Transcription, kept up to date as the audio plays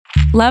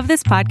Love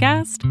this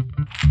podcast?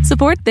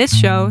 Support this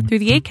show through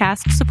the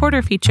Acast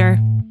supporter feature.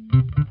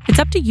 It's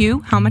up to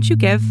you how much you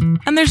give,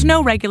 and there's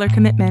no regular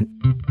commitment.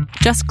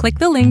 Just click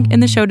the link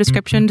in the show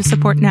description to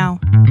support now.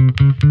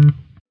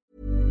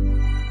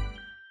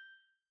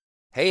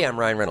 Hey, I'm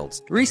Ryan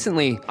Reynolds.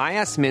 Recently, I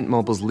asked Mint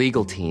Mobile's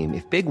legal team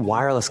if big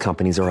wireless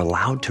companies are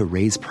allowed to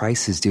raise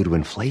prices due to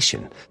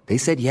inflation. They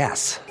said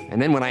yes.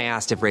 And then when I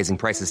asked if raising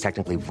prices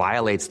technically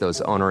violates those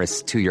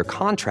onerous two-year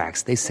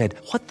contracts, they said,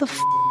 "What the f***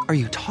 are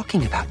you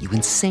talking about, you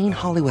insane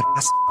Hollywood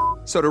ass?"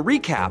 So to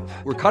recap,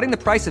 we're cutting the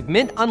price of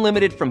Mint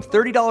Unlimited from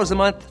 $30 a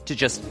month to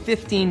just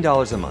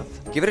 $15 a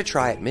month. Give it a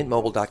try at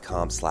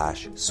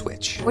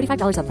mintmobile.com/switch.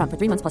 $45 up front for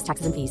 3 months plus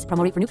taxes and fees.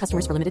 Promo rate for new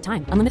customers for limited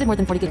time. Unlimited more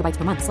than 40 gigabytes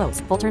per month. Slows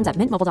full terms at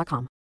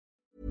mintmobile.com.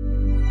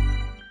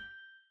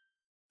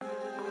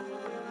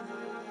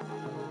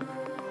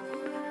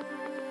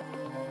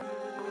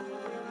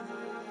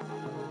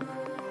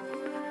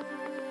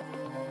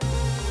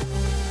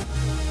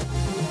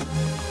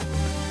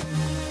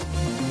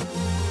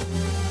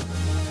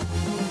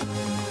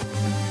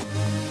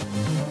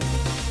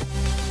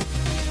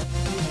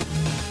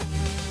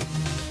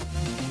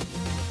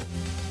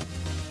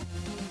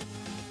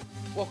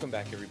 Welcome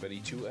back, everybody,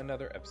 to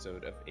another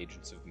episode of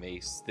Agents of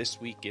Mace. This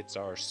week, it's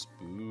our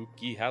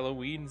spooky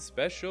Halloween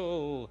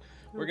special.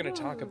 We're going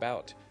to talk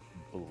about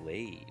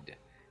Blade,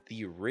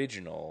 the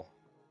original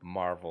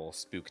Marvel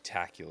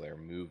spooktacular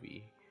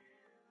movie.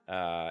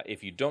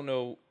 If you don't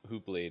know who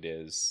Blade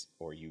is,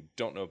 or you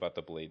don't know about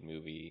the Blade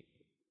movie,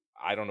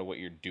 I don't know what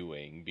you're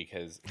doing,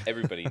 because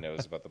everybody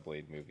knows about the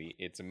Blade movie.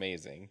 It's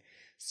amazing.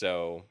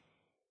 So,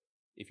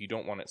 if you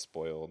don't want it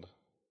spoiled,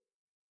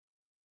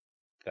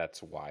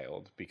 that's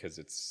wild, because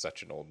it's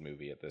such an old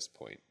movie at this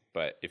point.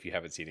 But if you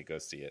haven't seen it, go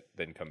see it.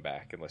 Then come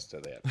back and listen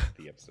to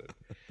the episode.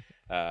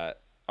 I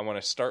want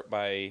to start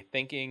by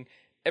thanking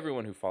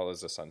everyone who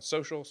follows us on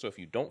social. So if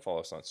you don't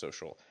follow us on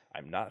social,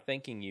 I'm not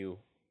thanking you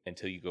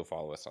until you go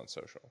follow us on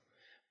social.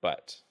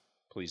 But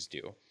please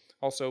do.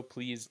 Also,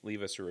 please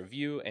leave us a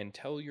review and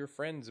tell your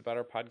friends about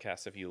our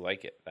podcast if you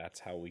like it. That's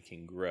how we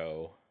can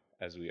grow,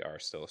 as we are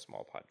still a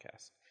small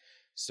podcast.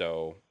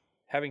 So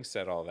having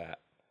said all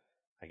that,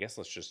 I guess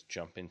let's just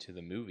jump into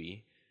the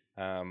movie.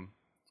 We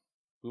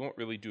won't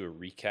really do a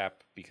recap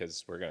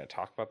because we're going to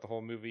talk about the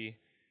whole movie.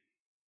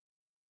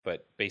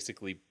 But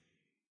basically,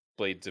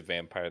 Blade's a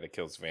vampire that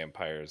kills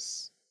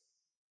vampires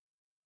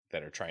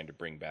that are trying to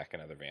bring back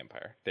another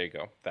vampire. There you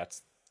go.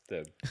 That's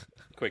the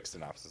quick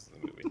synopsis of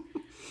the movie.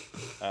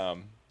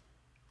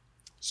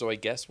 So I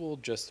guess we'll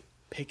just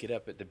pick it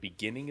up at the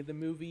beginning of the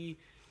movie.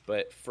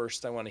 But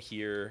first I want to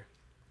hear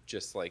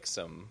just like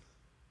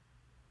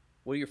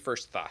what are your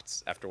first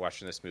thoughts after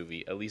watching this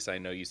movie? Elise, I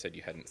know you said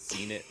you hadn't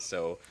seen it,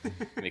 so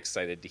I'm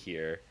excited to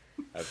hear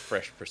a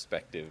fresh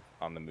perspective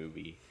on the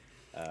movie.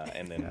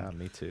 And then, yeah,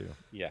 me too.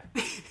 Yeah.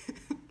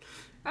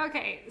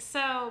 Okay,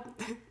 so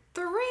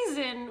the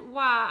reason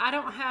why I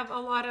don't have a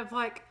lot of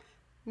like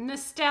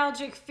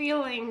nostalgic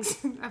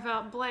feelings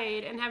about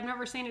Blade and have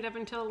never seen it up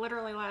until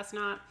literally last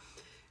night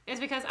is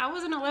because I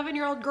was an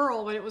 11-year-old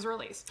girl when it was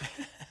released.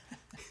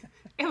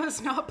 It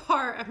was not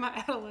part of my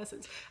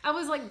adolescence. I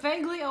was like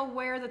vaguely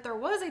aware that there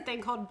was a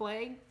thing called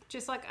Blade,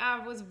 just like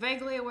I was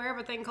vaguely aware of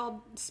a thing called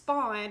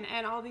Spawn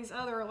and all these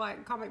other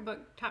like comic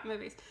book type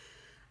movies.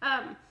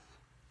 As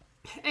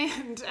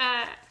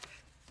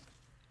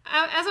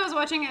I was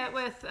watching it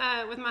with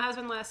my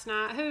husband last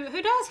night, who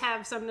does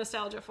have some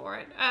nostalgia for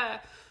it, I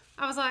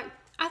was like,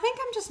 I think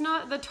I'm just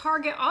not the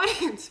target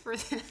audience for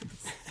this.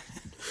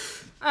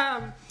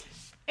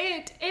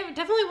 It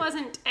definitely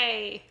wasn't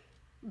a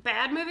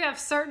bad movie. I've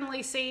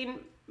certainly seen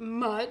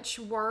much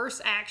worse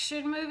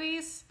action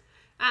movies.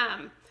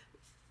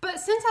 But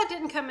since I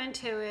didn't come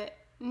into it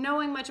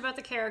knowing much about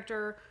the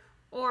character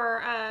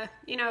or,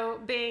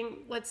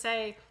 being, let's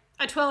say,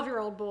 a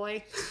 12-year-old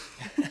boy,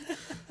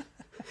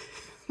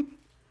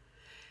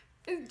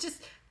 I was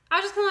just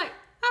kind of like,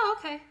 oh,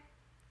 okay.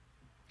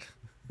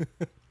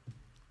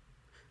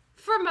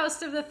 For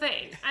most of the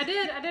thing. I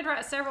did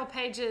write several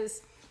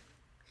pages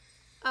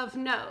of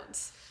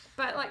notes,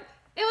 but like,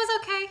 it was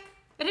okay.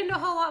 It didn't do a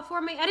whole lot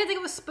for me. I didn't think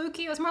it was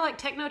spooky. It was more like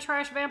techno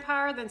trash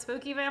vampire than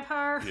spooky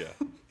vampire. Yeah,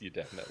 you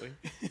definitely.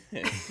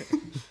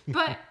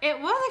 But it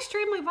was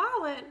extremely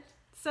violent.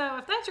 So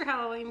if that's your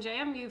Halloween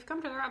jam, you've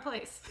come to the right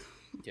place.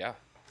 Yeah.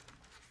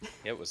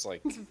 It was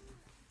like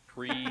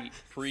pre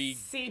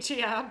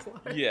CGI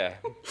blood. Yeah,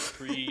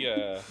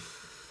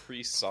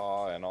 pre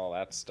Saw and all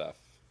that stuff.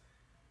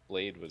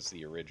 Blade was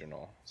the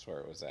original. That's where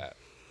it was at.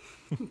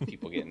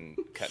 People getting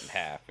cut in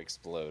half,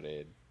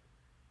 exploded.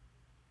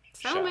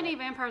 So many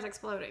vampires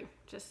exploding,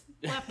 just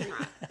left and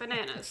right.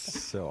 Bananas.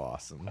 So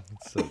awesome.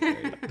 It's so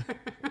great.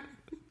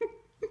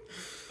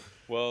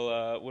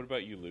 Well, what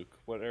about you, Luke?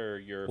 What are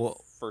your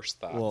first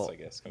thoughts, I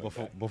guess,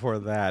 before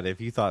that, if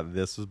you thought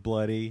this was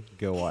bloody,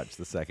 go watch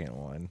the second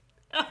one.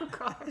 Oh,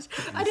 gosh.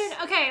 I did.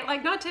 Okay,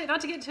 like, not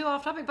to get too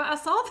off topic, but I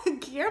saw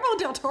that Guillermo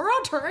del Toro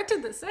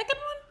directed the second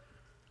one?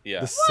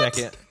 Yeah.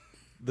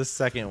 The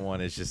second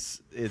one is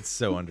just, it's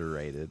so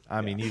underrated.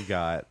 I mean, you've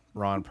got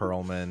Ron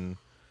Perlman.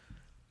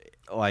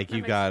 Like That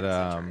you makes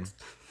got sense.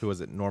 who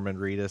was it? Norman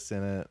Reedus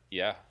in it.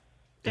 Yeah.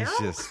 It's Daryl?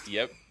 just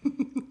Yep.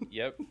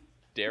 Yep.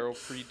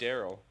 Daryl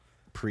pre-Daryl.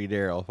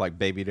 pre-Daryl, like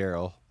baby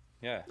Daryl.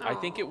 Yeah. I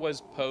think it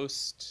was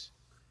post.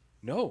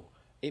 No,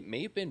 it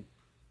may have been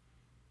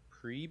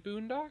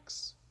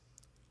pre-Boondocks.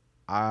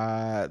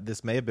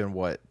 This may have been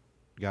what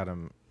got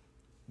him.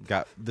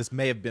 This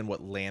may have been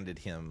what landed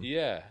him.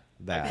 Yeah.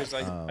 That, Because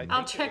I think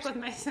I'll it check was-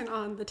 with Mason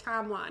on the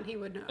timeline. He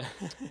would know.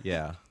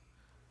 Yeah.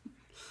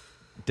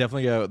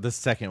 Definitely go. The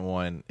second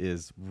one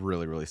is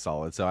really, really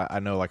solid. So I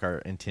know like our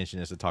intention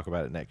is to talk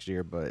about it next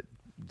year, but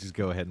just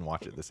go ahead and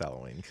watch it this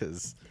Halloween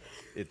because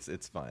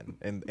it's fun.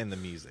 And the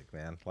music,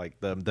 man. Like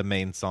the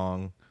main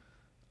song.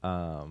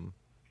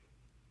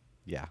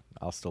 Yeah,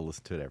 I'll still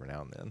listen to it every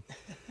now and then.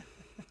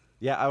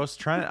 Yeah, I was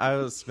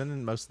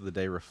spending most of the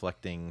day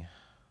reflecting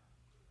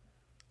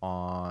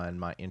on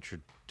my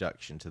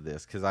introduction to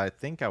this because I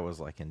think I was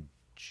like in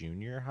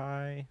junior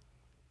high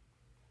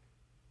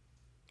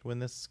when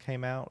this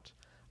came out.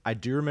 I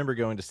do remember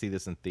going to see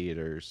this in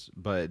theaters,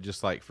 but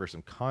just like for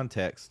some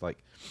context,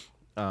 like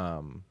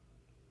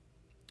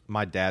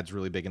my dad's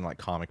really big in like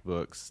comic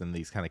books and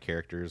these kind of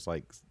characters.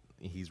 Like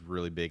he's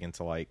really big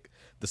into like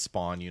the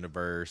Spawn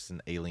universe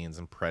and Aliens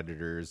and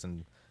Predators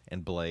and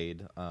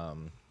Blade.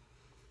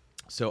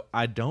 So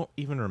I don't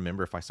even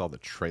remember if I saw the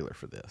trailer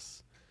for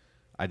this.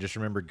 I just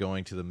remember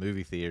going to the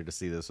movie theater to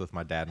see this with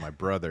my dad and my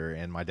brother,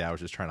 and my dad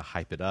was just trying to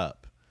hype it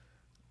up.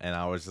 And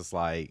I was just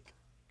like,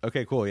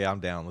 okay, cool. Yeah,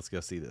 I'm down. Let's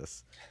go see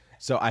this.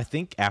 So I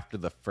think after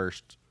the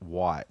first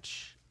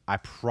watch, I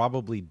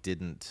probably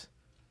didn't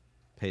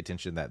pay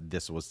attention that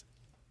this was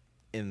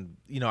in,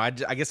 I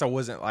guess I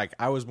wasn't like,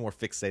 I was more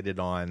fixated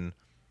on,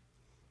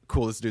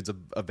 cool, this dude's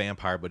a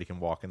vampire, but he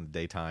can walk in the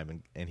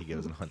daytime and he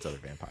goes and hunts other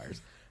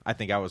vampires. I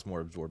think I was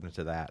more absorbed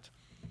into that.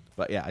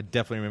 But yeah, I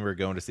definitely remember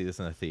going to see this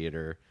in the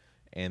theater.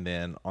 And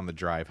then on the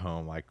drive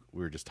home, like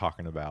we were just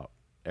talking about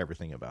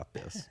everything about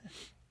this.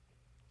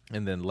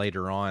 And then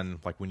later on,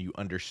 like when you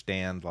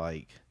understand,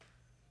 like,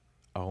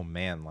 oh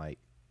man, like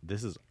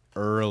this is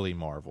early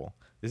Marvel.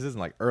 This isn't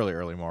like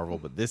early Marvel,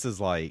 but this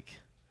is like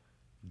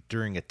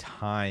during a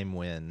time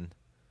when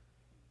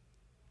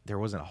there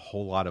wasn't a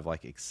whole lot of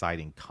like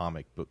exciting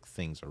comic book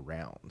things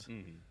around,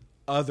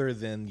 other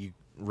than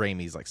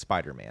Raimi's like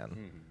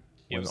Spider-Man.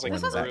 It was like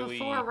This was early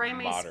before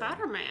Raimi's modern.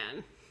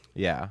 Spider-Man.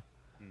 Yeah.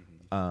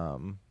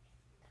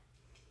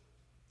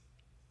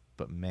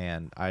 But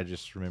man, I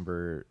just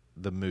remember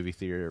the movie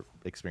theater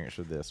experience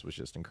for this was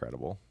just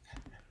incredible.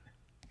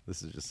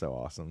 This is just so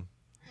awesome.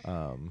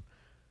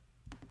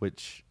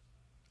 Which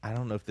I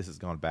don't know if this has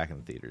gone back in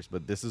the theaters,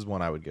 but this is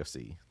one I would go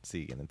see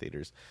again in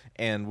theaters.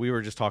 And we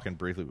were just talking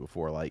briefly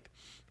before, like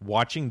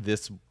watching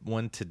this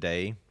one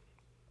today,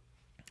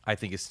 I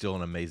think is still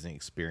an amazing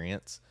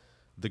experience.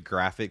 The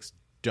graphics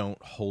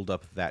don't hold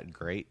up that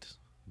great,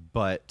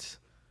 but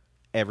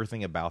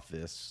everything about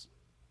this,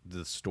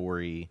 the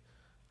story,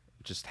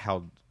 just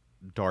how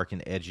dark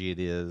and edgy it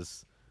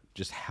is,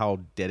 just how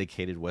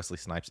dedicated Wesley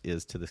Snipes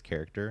is to this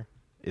character,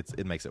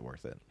 it makes it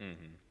worth it.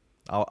 Mm-hmm.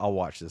 I'll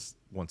watch this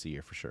once a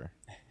year for sure.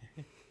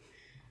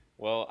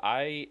 Well,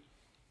 I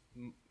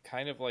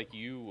kind of like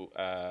you.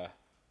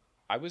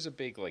 I was a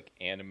big like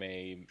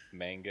anime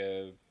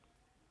manga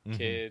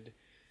kid.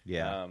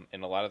 Yeah.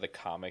 And a lot of the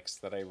comics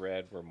that I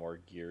read were more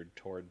geared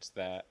towards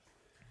that.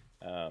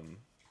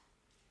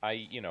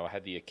 I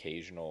had the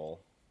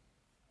occasional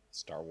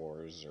Star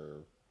Wars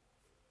or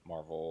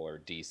Marvel or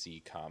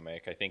DC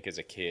comic. I think as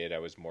a kid I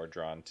was more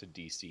drawn to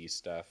DC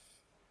stuff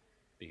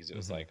because it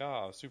was like,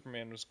 oh,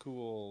 Superman was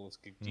cool.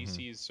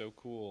 DC is so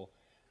cool.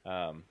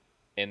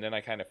 And then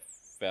I kind of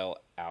fell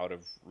out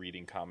of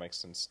reading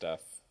comics and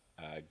stuff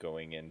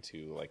going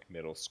into like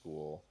middle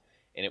school.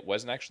 And it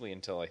wasn't actually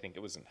until I think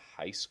it was in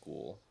high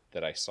school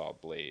that I saw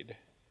Blade.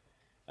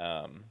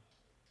 And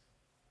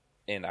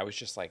I was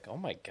just like, oh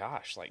my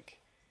gosh, like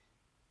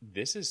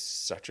this is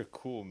such a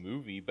cool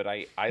movie. But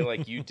I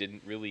like you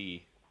didn't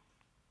really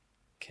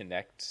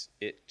connect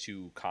it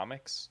to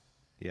comics.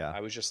 Yeah.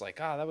 I was just like,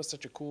 that was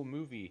such a cool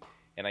movie.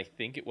 And I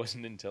think it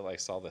wasn't until I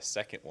saw the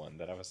second one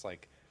that I was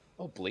like,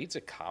 oh, Blade's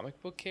a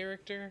comic book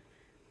character?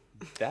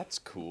 That's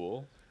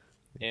cool.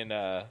 And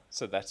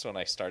so that's when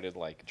I started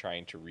like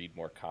trying to read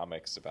more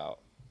comics about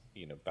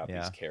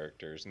these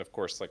characters. And of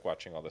course, like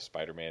watching all the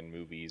Spider-Man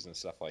movies and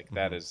stuff like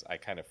that is, I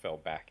kind of fell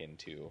back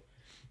into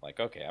like,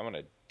 okay, I'm going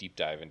to deep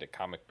dive into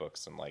comic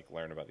books and like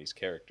learn about these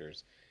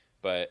characters.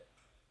 But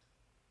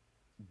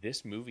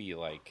this movie,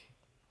 like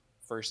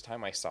first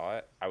time I saw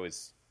it, I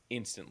was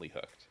instantly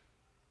hooked.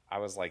 I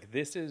was like,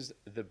 this is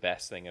the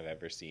best thing I've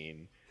ever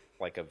seen.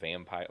 Like a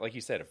vampire, like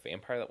you said, a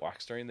vampire that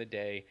walks during the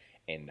day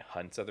and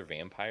hunts other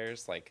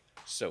vampires, like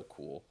so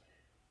cool.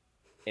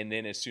 And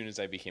then as soon as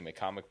I became a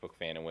comic book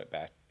fan and went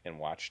back and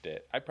watched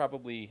it, I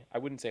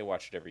wouldn't say I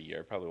watched it every year.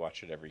 I probably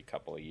watched it every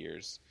couple of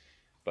years.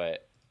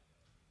 But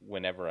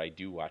whenever I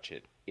do watch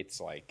it, it's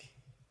like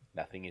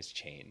nothing has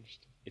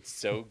changed. It's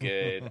so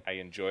good. I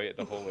enjoy it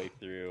the whole way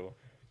through.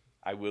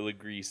 I will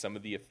agree some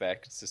of the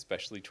effects,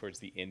 especially towards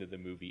the end of the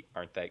movie,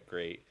 aren't that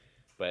great.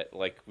 But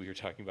like we were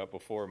talking about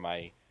before,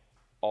 my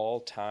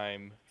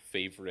all-time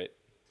favorite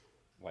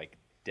like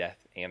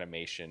death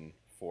animation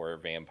for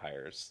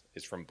vampires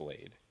is from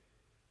Blade.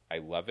 I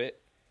love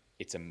it.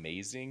 It's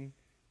amazing.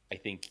 I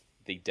think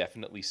they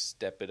definitely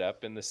step it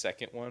up in the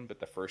second one, but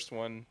the first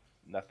one,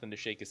 nothing to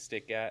shake a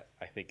stick at.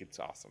 I think it's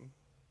awesome.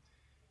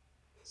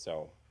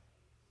 So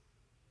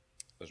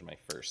those are my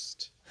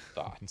first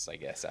thoughts, I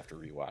guess, after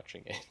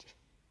rewatching it.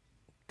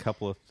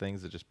 Couple of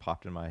things that just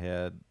popped in my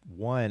head.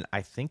 One,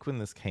 I think when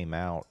this came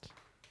out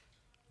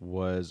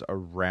was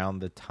around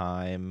the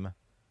time,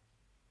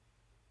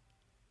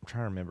 I'm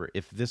trying to remember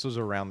if this was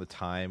around the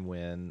time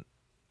when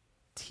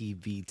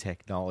TV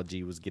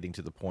technology was getting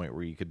to the point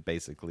where you could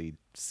basically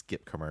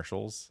skip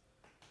commercials.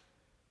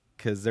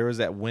 Because there was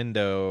that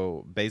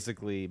window,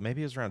 basically,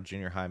 maybe it was around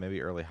junior high,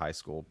 maybe early high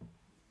school,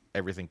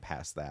 everything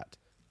past that.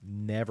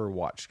 Never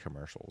watched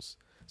commercials.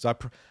 So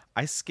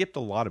I skipped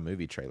a lot of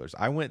movie trailers.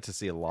 I went to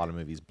see a lot of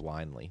movies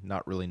blindly,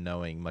 not really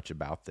knowing much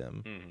about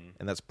them. Mm-hmm.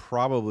 And that's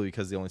probably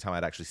because the only time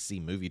I'd actually see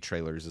movie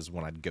trailers is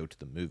when I'd go to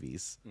the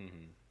movies.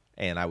 Mm-hmm.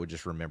 And I would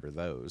just remember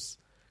those.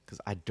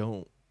 Because I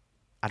don't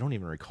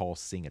even recall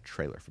seeing a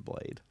trailer for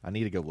Blade. I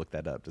need to go look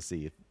that up to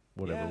see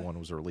whatever one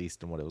was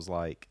released and what it was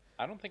like.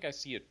 I don't think I've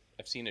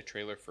seen a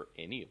trailer for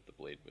any of the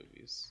Blade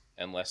movies,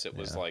 unless it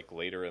was like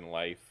later in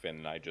life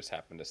and I just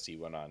happened to see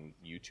one on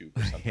YouTube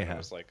or something. I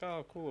was like,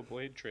 oh, cool, a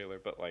Blade trailer.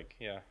 But like,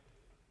 yeah.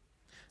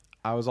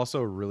 I was also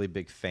a really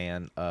big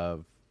fan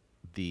of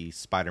the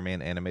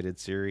Spider-Man animated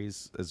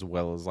series, as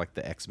well as like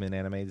the X-Men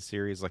animated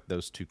series, like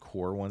those two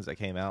core ones that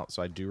came out.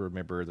 So I do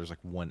remember there's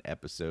like one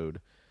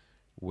episode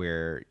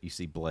where you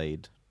see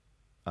Blade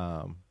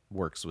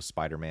works with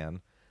Spider-Man.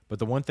 But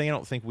the one thing I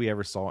don't think we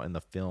ever saw in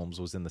the films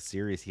was in the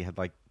series, he had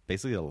like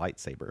basically a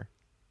lightsaber.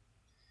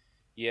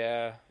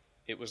 Yeah,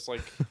 it was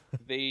like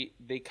they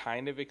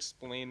kind of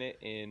explain it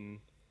in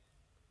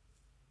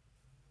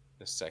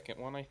the second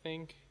one, I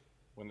think,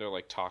 when they're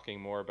like talking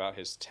more about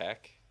his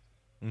tech.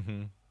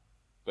 Mm-hmm.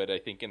 But I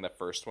think in the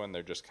first one,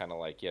 they're just kind of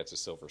like, yeah, it's a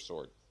silver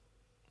sword.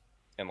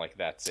 And like,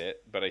 that's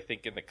it. But I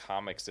think in the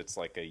comics, it's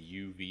like a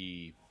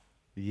UV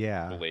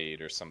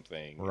blade or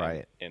something.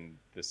 Right. And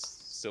this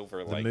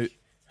silver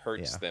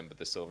hurts them, but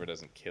the silver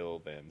doesn't kill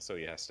them. So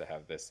he has to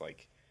have this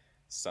like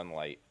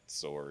sunlight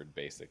sword,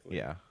 basically.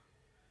 Yeah.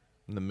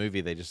 In the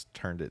movie, they just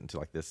turned it into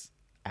like this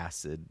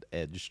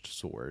acid-edged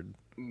sword.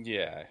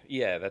 Yeah,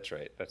 that's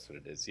right. That's what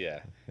it is. Yeah.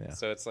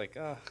 So it's like,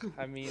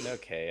 I mean,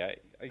 okay.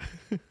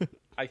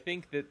 I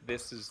think that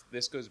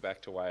this goes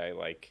back to why I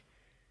like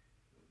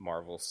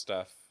Marvel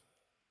stuff.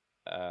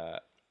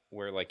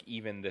 Where like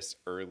even this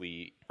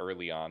early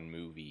on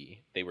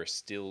movie, they were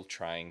still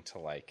trying to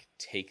like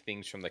take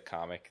things from the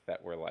comic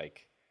that were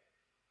like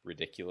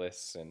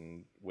ridiculous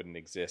and wouldn't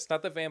exist.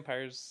 Not that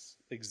vampires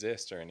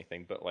exist or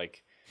anything, but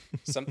like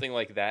something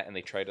like that, and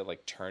they try to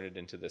like turn it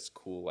into this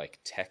cool like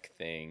tech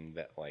thing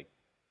that like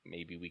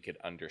maybe we could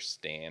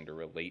understand or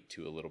relate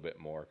to a little bit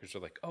more, because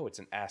they're like, oh, it's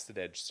an acid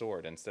edge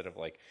sword, instead of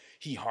like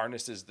he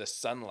harnesses the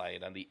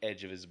sunlight on the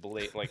edge of his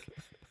blade, like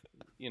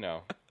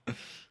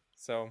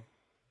so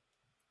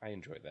I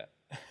enjoyed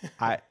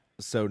that.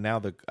 So now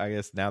I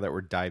guess now that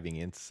we're diving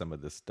into some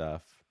of this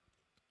stuff,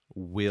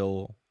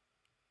 will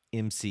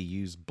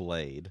MCU's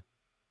Blade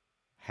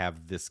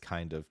have this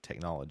kind of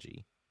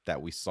technology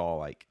that we saw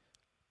like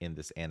in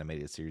this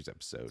animated series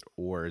episode,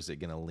 or is it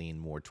going to lean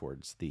more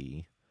towards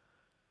the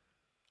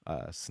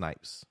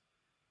Snipes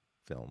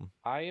film?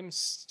 I am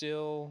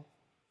still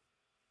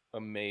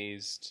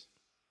amazed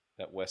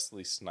that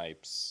Wesley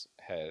Snipes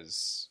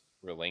has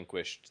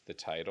relinquished the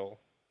title.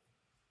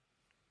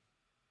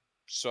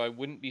 So I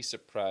wouldn't be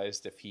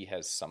surprised if he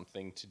has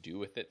something to do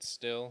with it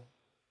still.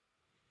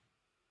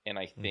 And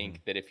I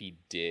think that if he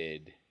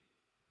did,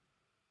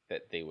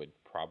 that they would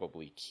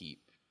probably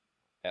keep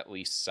at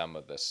least some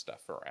of the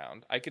stuff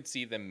around. I could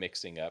see them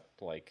mixing up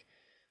like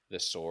the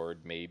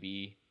sword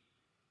maybe,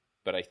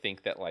 but I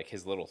think that like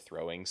his little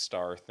throwing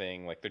star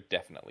thing, like they're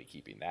definitely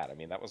keeping that. I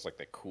mean, that was like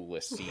the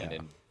coolest scene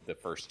in the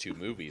first two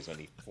movies when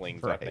he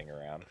flings that thing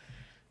around.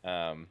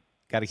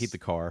 Got to keep the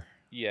car.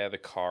 Yeah, the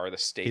car, the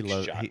stake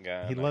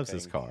shotgun. He loves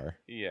his car.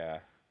 Yeah.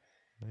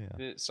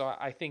 So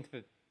I think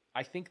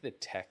the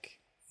tech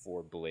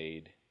for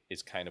Blade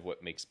is kind of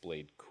what makes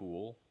Blade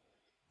cool,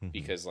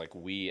 because like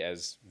we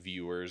as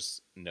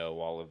viewers know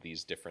all of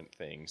these different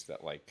things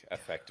that like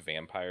affect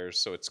vampires.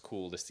 So it's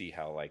cool to see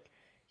how like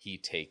he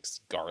takes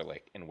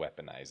garlic and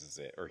weaponizes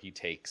it, or he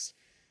takes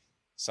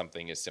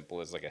something as simple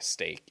as like a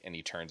steak and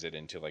he turns it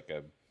into like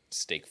a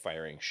stake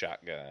firing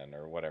shotgun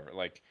or whatever.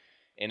 Like,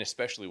 and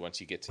especially once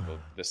you get to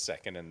the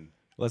second and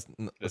let's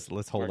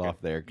hold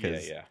off there,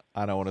 because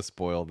I don't want to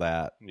spoil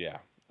that. Yeah,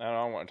 I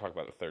don't want to talk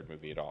about the third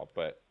movie at all,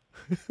 but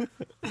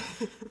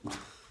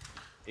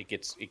it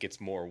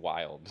gets more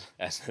wild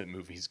as the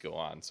movies go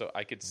on. So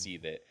I could see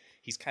that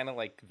he's kind of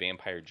like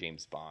vampire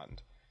James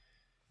Bond.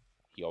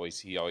 He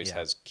always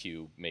has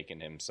Q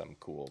making him some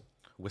cool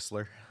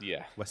Whistler.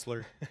 Yeah,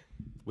 Whistler,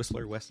 I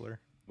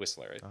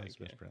think. I was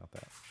mispronounce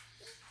that.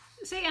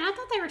 See, and I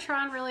thought they were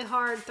trying really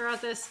hard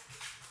throughout this,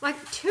 like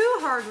too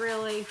hard,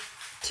 really,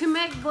 to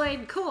make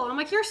Blade cool. I'm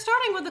like, you're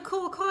starting with a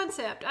cool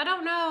concept. I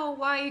don't know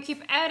why you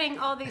keep adding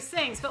all these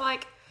things, but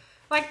like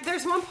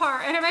there's one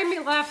part, and it made me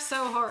laugh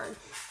so hard,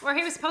 where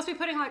he was supposed to be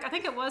putting, like, I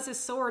think it was his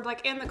sword,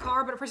 like, in the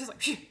car, but at first he's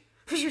like,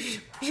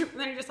 and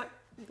then he just, like,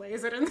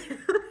 lays it in there.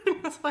 And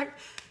I was like,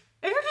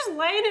 if you're just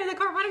laying it in the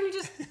car, why didn't you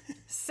just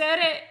set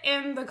it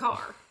in the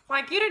car?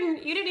 Like, you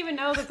didn't even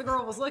know that the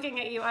girl was looking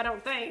at you, I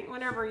don't think,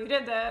 whenever you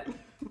did that.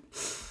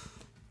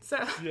 So,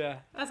 Yeah.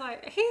 I was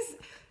like,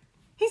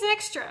 he's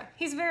extra.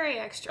 He's very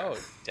extra. Oh,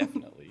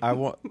 definitely. I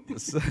want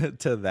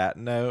to that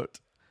note.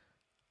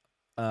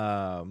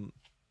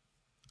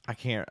 I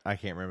can't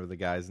remember the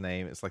guy's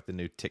name. It's like the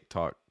new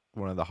TikTok,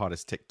 one of the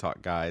hottest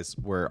TikTok guys,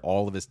 where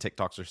all of his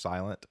TikToks are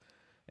silent,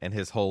 and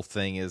his whole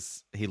thing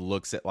is he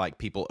looks at like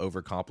people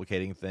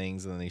overcomplicating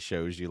things, and then he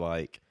shows you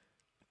like,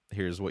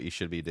 here's what you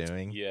should be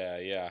doing.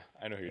 Yeah.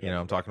 I know who you're You know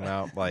what I'm talking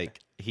about? Like,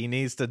 he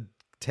needs to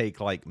take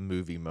like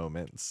movie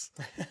moments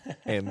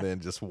and then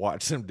just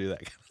watch him do that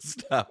kind of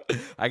stuff.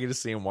 I can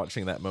just see him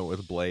watching that moment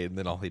with Blade, and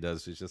then all he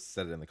does is just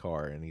set it in the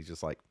car, and he's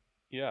just like,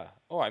 Yeah.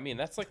 Oh, I mean,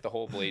 that's like the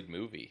whole Blade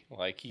movie.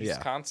 Like, he's Yeah.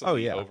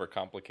 constantly Oh, yeah.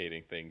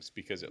 overcomplicating things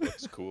because it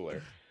looks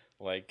cooler.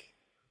 Like,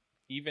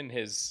 even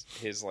his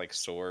like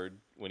sword,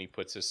 when he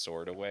puts his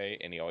sword away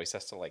and he always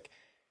has to like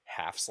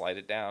half slide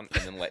it down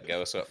and then let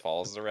go so it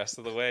falls the rest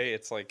of the way.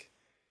 It's like,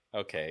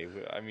 okay,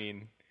 I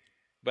mean,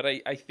 but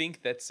I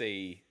think that's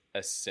a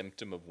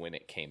symptom of when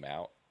it came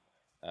out.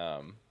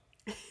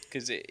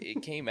 Because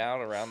it came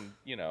out around,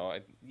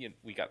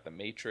 we got the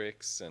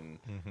Matrix and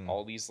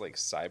all these like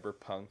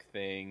cyberpunk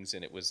things,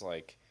 and it was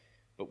like,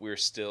 but we're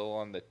still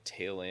on the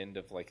tail end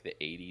of like the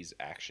 80s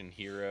action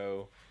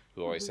hero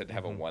who always had to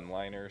have a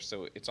one-liner.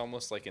 So it's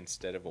almost like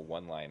instead of a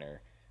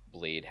one-liner,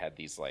 Blade had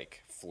these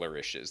like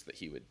flourishes that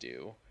he would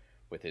do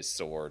with his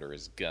sword or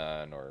his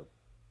gun or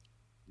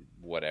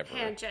whatever.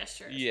 Hand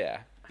gestures. Yeah.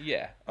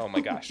 Oh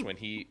my gosh, when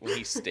he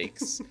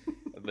stakes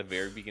at the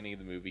very beginning of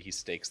the movie, he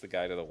stakes the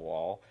guy to the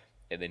wall,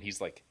 and then he's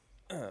like,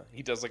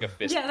 he does like a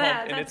fist pump,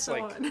 and that's the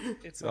one.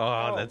 it's like,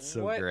 oh, that's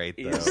so what great,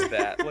 is though.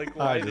 that? Like,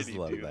 why I did just he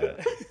love do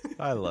that.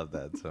 I love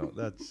that. So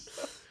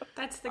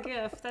That's the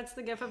gif. That's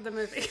the gif of the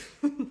movie.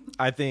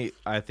 I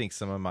think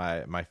some of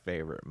my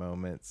favorite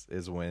moments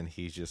is when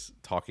he's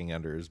just talking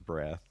under his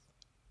breath.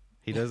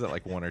 He does it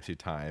like one or two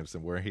times,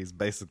 and where he's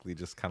basically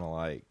just kind of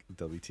like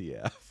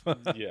WTF.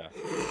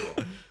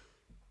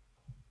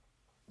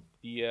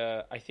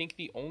 Yeah. I think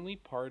the only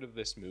part of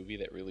this movie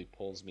that really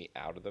pulls me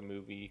out of the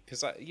movie,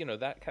 because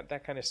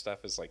that kind of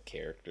stuff is like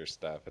character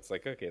stuff. It's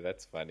like, okay,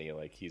 that's funny.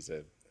 Like, he's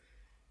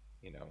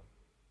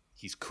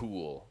he's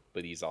cool,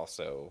 but he's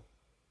also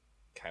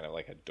kind of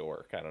like a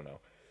dork. I don't know.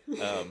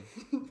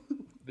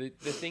 The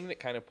thing that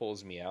kind of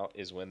pulls me out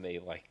is when they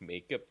like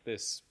make up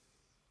this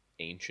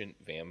ancient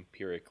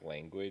vampiric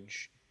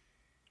language,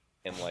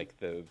 and like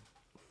the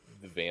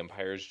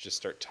vampires just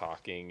start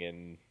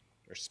talking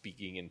or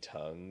speaking in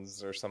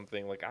tongues or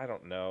something. Like, I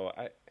don't know.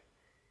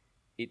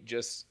 It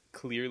just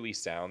clearly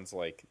sounds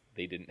like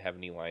they didn't have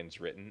any lines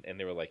written, and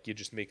they were like, you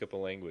just make up a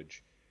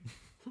language.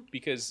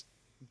 Because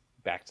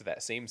back to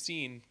that same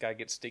scene, guy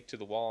gets staked to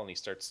the wall and he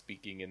starts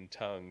speaking in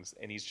tongues,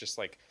 and he's just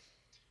like,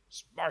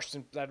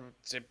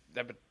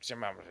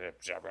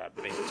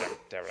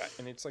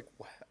 and it's like,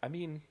 I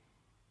mean,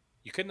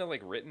 you couldn't have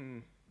like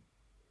written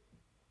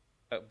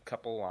a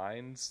couple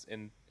lines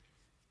in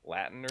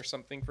Latin or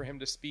something for him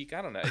to speak.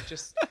 I don't know. It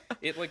just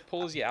it like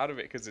pulls you out of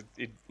it because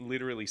it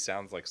literally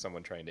sounds like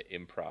someone trying to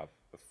improv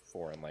a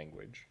foreign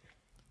language.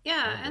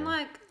 Yeah, and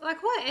like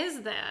what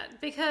is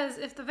that? Because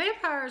if the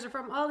vampires are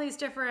from all these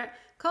different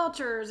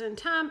cultures and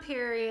time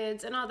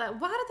periods and all that,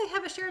 why do they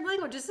have a shared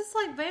language? Is this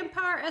like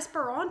vampire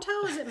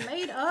Esperanto? Is it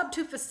made up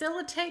to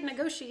facilitate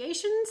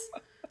negotiations?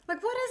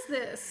 Like, what is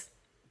this?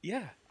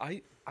 Yeah,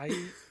 I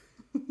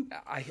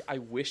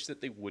wish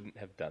that they wouldn't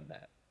have done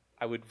that.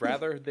 I would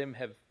rather them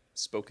have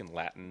spoken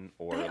Latin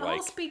or they like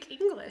all speak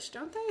English,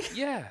 don't they?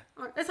 Yeah.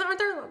 Aren't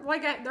there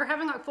like they're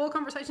having like full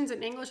conversations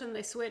in English and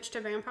they switch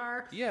to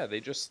vampire? Yeah, they're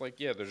just like,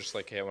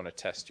 hey, I want to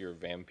test your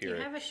vampiric You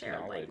have a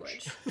shared knowledge.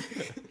 language.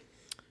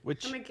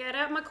 Which Let me get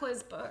out my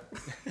quiz book.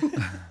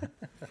 and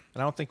I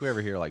don't think we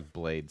ever hear like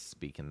Blade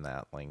speaking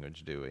that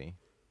language, do we?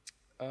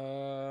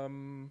 Or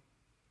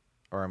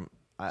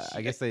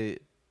I guess they.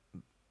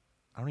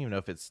 I don't even know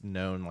if it's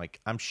known.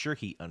 Like, I'm sure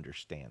he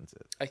understands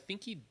it. I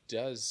think he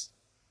does.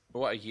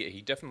 Well,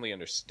 he definitely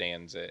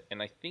understands it,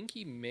 and I think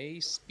he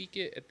may speak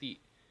it at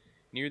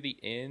near the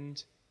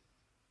end,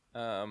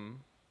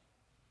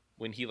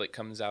 when he like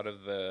comes out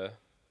of the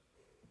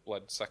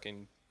blood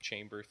sucking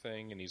chamber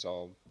thing, and he's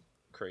all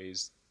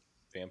crazed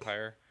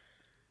vampire.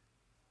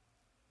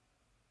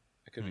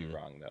 I could be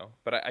wrong though,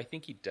 but I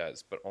think he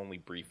does, but only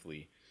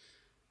briefly.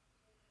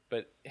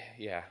 But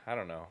yeah, I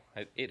don't know.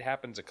 It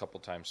happens a couple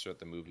times throughout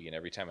the movie, and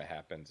every time it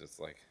happens, it's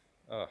like,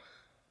 ugh,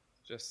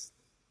 just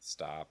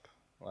stop.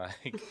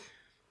 Like,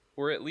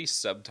 or at least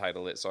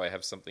subtitle it so I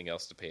have something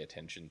else to pay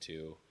attention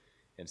to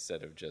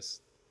instead of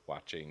just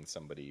watching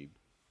somebody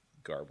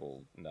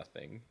garble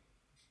nothing.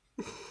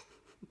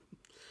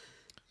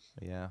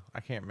 Yeah, I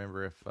can't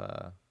remember if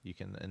you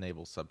can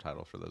enable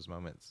subtitles for those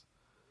moments.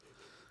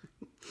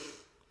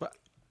 But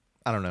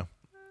I don't know.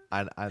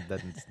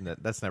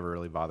 That's never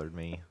really bothered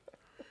me.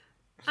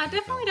 I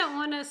definitely don't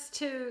want us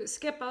to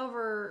skip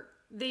over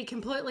the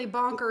completely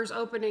bonkers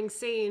opening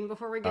scene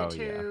before we get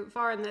too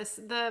far in this.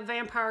 The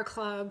vampire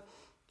club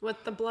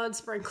with the blood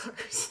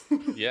sprinklers.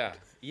 Yeah.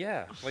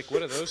 Like,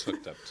 what are those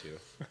hooked up to?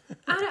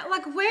 I don't,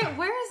 like,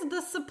 where's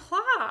the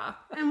supply?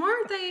 And why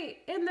aren't they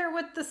in there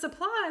with the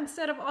supply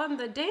instead of on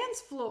the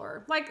dance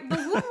floor? Like, the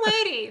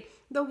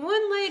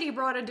one lady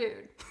brought a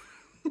dude.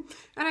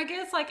 And I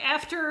guess, like,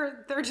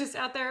 after they're just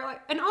out there, like,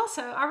 and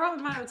also, I wrote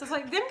in my notes, it's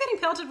like, them getting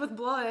pelted with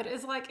blood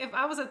is like if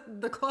I was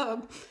at the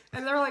club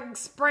and they're, like,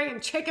 spraying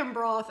chicken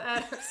broth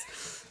at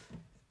us.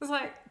 It's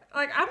like,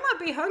 I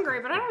might be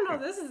hungry, but I don't know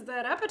this is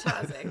that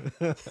appetizing.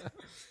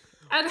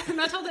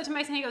 And I told that to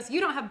Mason, he goes, you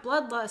don't have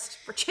bloodlust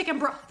for chicken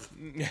broth.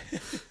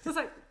 So it's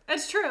like,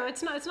 it's true.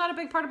 It's not a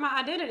big part of my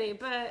identity,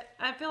 but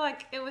I feel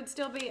like it would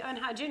still be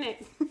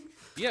unhygienic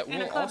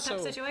in a club type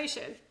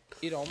situation.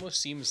 It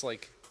almost seems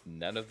like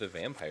none of the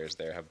vampires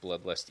there have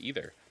bloodlust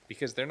either,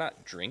 because they're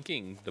not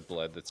drinking the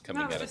blood that's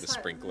coming out of the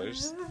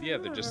sprinklers. Yeah,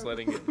 they're just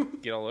letting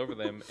it get all over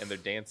them, and they're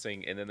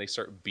dancing, and then they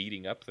start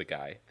beating up the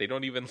guy. They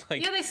don't even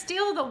like... Yeah, they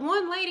steal the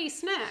one lady's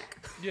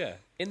snack. Yeah,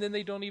 and then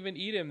they don't even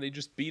eat him. They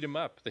just beat him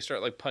up. They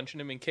start like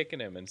punching him and kicking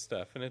him and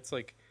stuff, and it's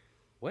like,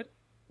 what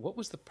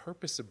was the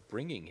purpose of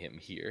bringing him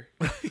here?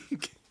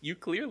 You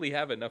clearly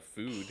have enough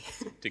food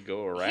to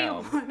go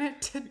around. He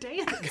wanted to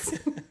dance.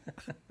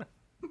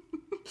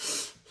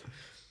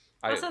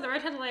 Also, the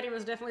redheaded lady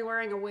was definitely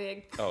wearing a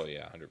wig. Oh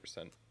yeah,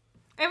 100%.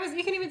 It was.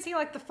 You can even see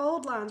like the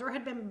fold lines where it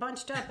had been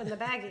bunched up in the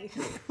baggie.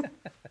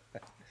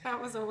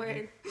 That was a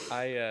wig.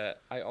 I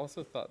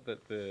also thought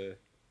that the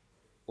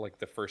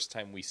first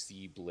time we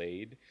see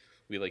Blade,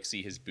 we like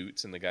see his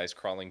boots and the guy's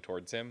crawling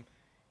towards him.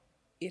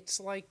 It's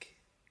like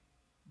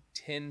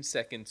 10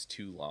 seconds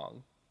too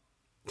long.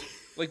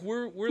 Like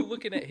we're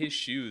looking at his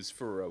shoes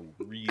for a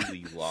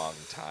really long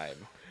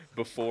time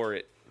before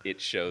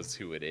it shows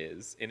who it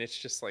is, and it's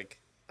just like.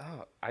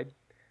 Oh, I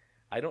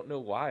don't know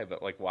why,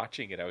 but like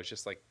watching it, I was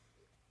just like,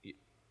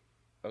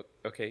 oh,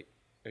 okay,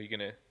 are you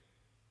gonna?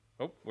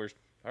 Oh, we're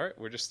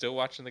just still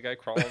watching the guy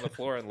crawl on the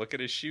floor and look at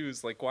his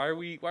shoes. Like, why are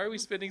we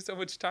spending so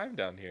much time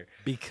down here?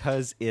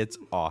 Because it's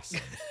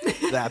awesome.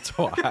 That's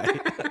why.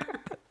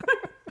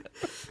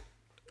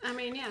 I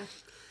mean, yeah.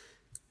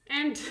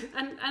 And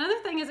another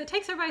thing is it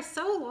takes everybody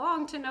so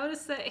long to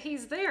notice that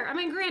he's there. I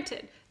mean,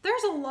 granted,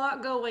 there's a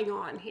lot going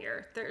on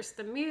here. There's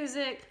the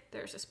music,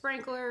 there's the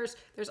sprinklers,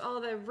 there's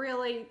all the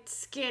really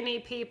skinny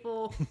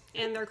people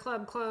in their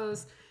club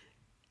clothes.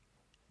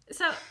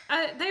 So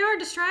they are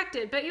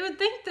distracted, but you would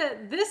think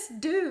that this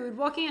dude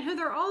walking in, who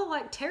they're all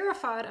like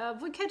terrified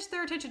of, would catch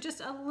their attention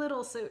just a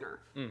little sooner.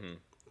 Mm-hmm.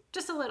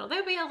 Just a little.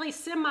 They'd be at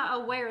least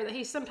semi-aware that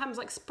he sometimes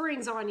like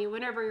springs on you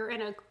whenever you're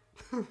in a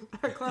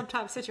club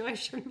type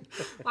situation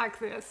like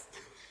this.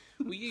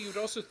 Well, you'd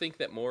also think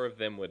that more of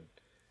them would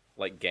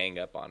like gang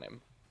up on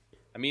him.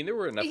 I mean, there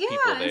were enough people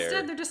there. Yeah,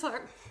 instead they're just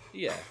like...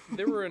 Yeah,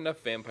 there were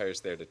enough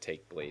vampires there to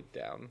take Blade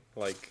down.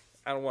 Like,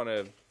 I don't want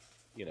to,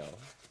 I'm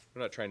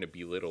not trying to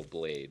belittle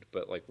Blade,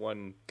 but like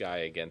one guy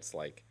against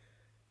like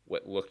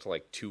what looked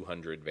like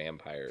 200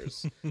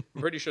 vampires. I'm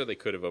pretty sure they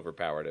could have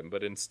overpowered him,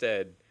 but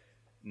instead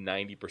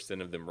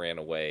 90% of them ran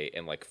away,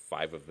 and like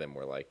 5 of them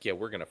were like, yeah,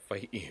 we're going to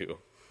fight you.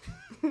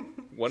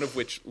 One of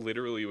which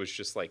literally was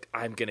just like,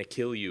 I'm gonna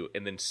kill you,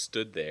 and then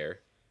stood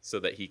there so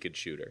that he could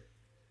shoot her.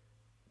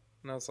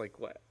 And I was like,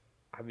 what?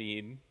 I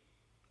mean,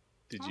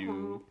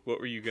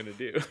 what were you gonna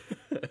do?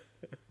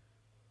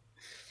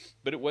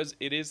 But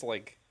it is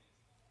like,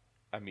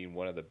 I mean,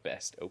 one of the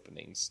best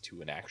openings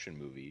to an action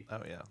movie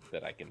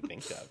that I can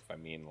think of. I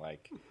mean,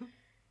 like,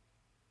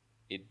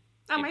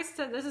 Mason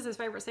said this is his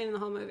favorite scene in the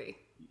whole movie.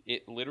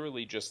 It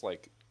literally just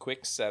like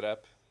quick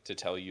setup to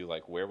tell you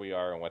like where we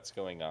are and what's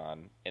going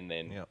on, and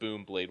then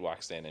boom, Blade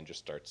walks in and just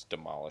starts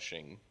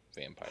demolishing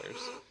vampires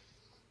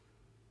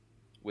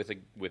with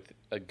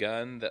a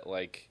gun that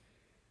like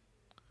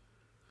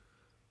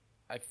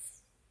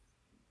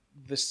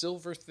the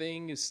silver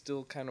thing is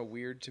still kind of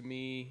weird to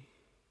me,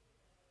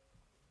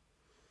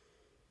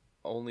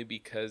 only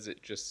because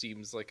it just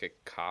seems like a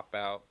cop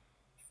out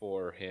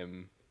for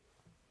him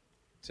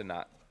to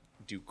not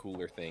do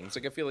cooler things.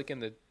 Like I feel like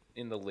in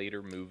the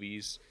later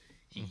movies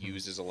he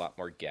uses a lot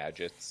more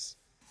gadgets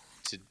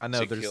to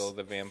kill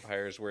the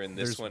vampires, where in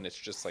this one it's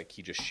just like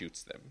he just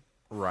shoots them.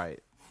 Right.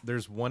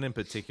 There's one in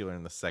particular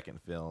in the second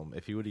film.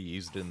 If he would have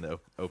used it in the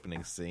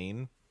opening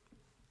scene,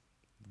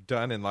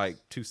 done in like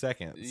 2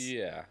 seconds.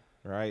 Yeah.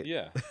 Right?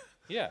 Yeah.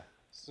 Yeah.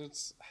 So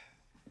it's...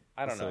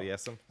 I don't know. So yeah,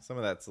 some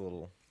of that's a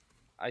little...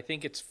 I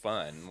think it's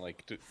fun.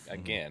 Like,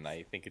 again,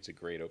 I think it's a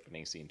great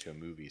opening scene to a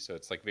movie. So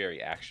it's like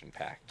very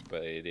action-packed,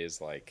 but it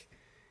is like...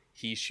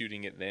 He's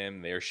shooting at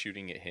them, they're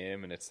shooting at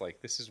him, and it's like,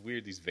 this is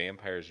weird. These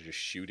vampires are just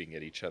shooting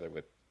at each other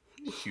with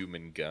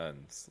human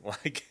guns.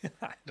 Like,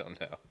 I don't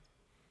know.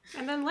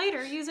 And then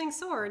later using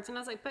swords. And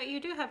I was like, but you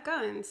do have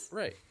guns.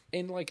 Right.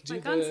 And like,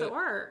 Like guns that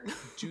work.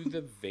 do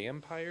the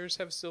vampires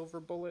have silver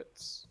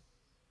bullets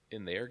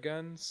in their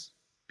guns?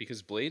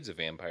 Because Blade's a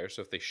vampire,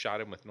 so if they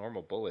shot him with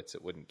normal bullets,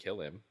 it wouldn't kill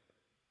him.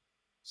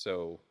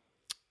 So,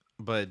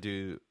 But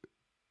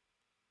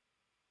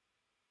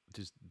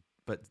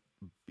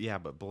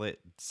Blade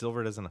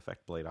silver doesn't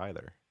affect Blade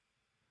either.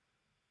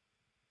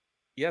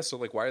 yeah, so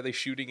like, why are they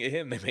shooting at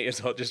him? They may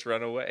as well just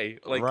run away.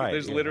 Like, Right,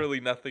 there's yeah. literally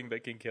nothing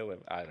that can kill him.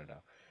 I don't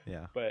know.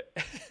 Yeah. But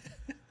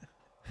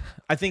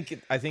I think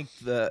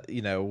the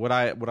what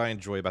I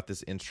enjoy about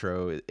this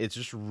intro, it's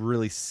just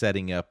really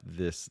setting up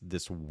this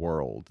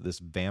world, this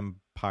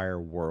vampire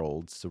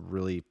world, so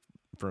really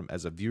from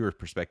as a viewer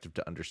perspective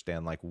to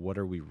understand like what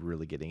are we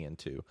really getting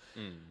into.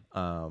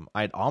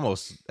 I'd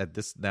almost at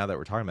this, now that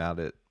we're talking about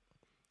it,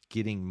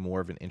 getting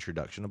more of an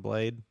introduction to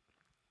Blade,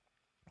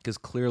 because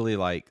clearly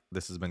like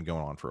this has been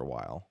going on for a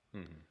while,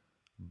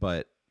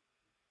 but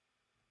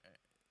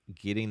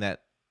getting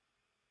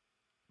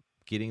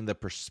the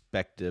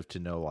perspective to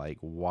know like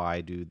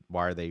why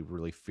are they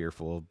really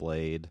fearful of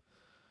Blade,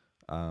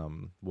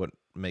 what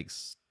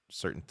makes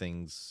certain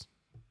things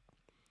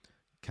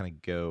kind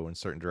of go in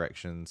certain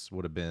directions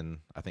would have been,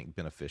 I think,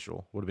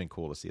 beneficial. Would have been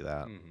cool to see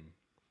that.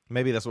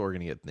 Maybe that's what we're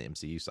gonna get in the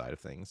MCU side of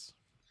things.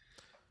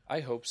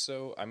 I hope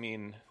so. I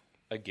mean,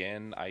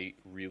 again, I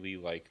really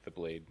like the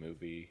Blade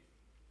movie.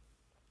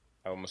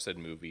 I almost said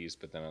movies,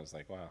 but then I was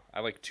like, wow,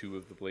 I like 2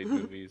 of the Blade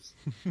movies.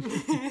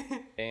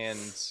 And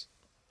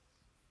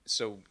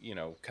so,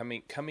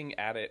 coming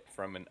at it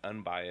from an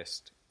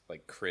unbiased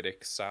like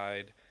critic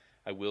side,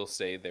 I will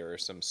say there are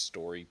some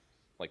story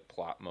like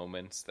plot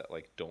moments that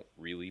like don't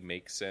really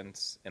make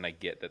sense, and I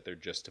get that they're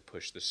just to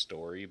push the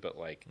story, but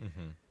like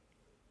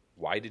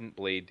why didn't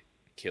Blade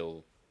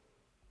kill,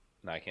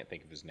 no, I can't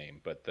think of his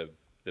name, but the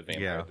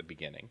vampire at the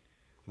beginning?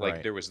 Like,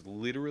 Right. there was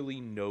literally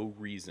no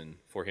reason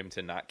for him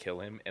to not kill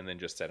him and then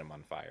just set him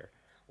on fire.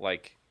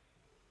 Like,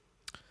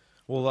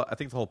 Well, I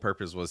think the whole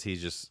purpose was he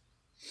just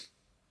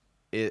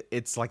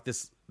it's like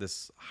this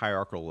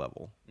hierarchical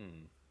level.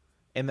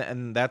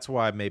 And that's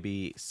why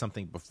maybe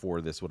something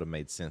before this would have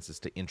made sense, is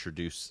to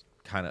introduce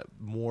kind of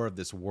more of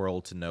this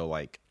world, to know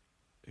like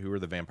who are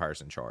the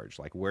vampires in charge,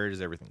 like where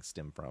does everything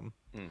stem from.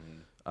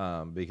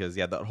 Because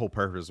that whole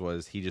purpose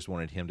was he just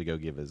wanted him to go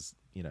give his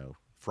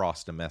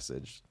Frost a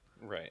message.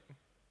 right.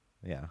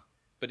 Yeah.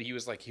 But he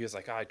was like,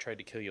 oh, I tried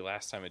to kill you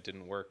last time, it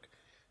didn't work,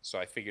 so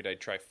I figured I'd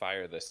try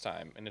fire this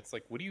time. And it's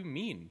like, what do you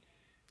mean?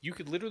 You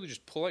could literally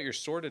just pull out your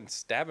sword and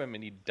stab him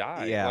and he'd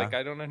die. Yeah. Like,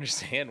 I don't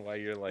understand why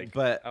you're like,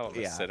 But oh, I'm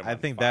gonna set him I on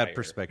think fire. that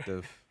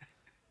perspective,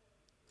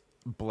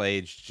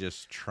 Blade's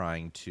just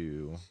trying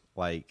to,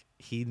 like,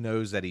 he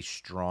knows that he's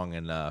strong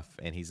enough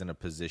and he's in a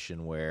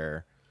position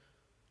where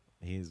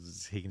he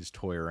can just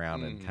toy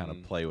around and kind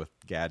of play with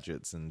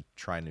gadgets and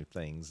try new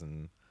things.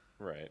 And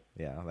Right.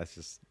 yeah, that's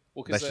just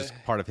Well, 'cause that's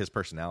just part of his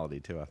personality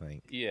too, I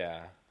think.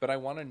 Yeah, but I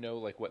want to know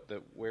like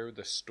where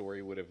the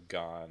story would have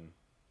gone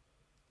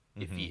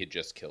if he had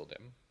just killed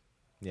him.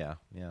 Yeah.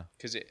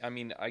 Because I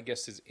mean, I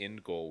guess his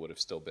end goal would have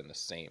still been the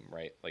same,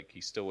 right? Like,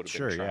 he still would have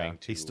Sure, been trying yeah.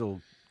 to. He's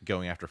still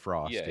going after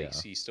Frost. Yeah, Yeah.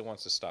 he still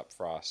wants to stop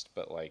Frost,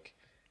 but like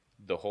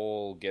the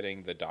whole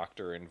getting the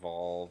doctor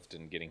involved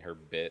and getting her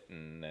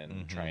bitten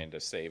and trying to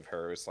save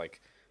her is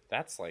like,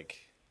 that's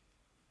like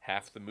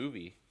half the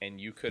movie,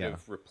 and you could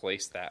have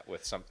replaced that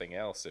with something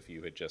else if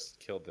you had just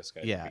killed this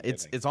guy. Yeah, at the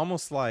it's beginning.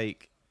 almost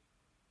like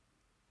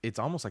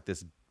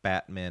this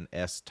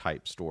Batman-esque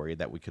type story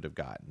that we could have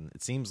gotten.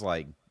 It seems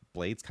like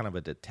Blade's kind of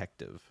a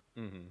detective.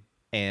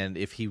 And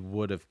if he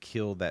would have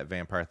killed that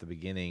vampire at the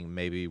beginning,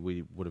 maybe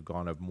we would have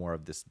gone more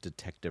of this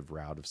detective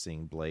route of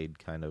seeing Blade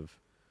kind of,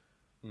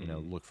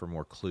 look for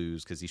more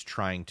clues, because he's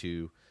trying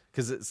to.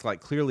 Because it's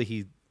like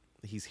clearly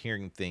he's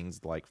hearing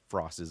things like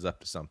Frost is up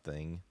to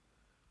something,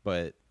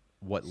 but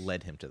what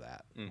led him to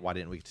that? Why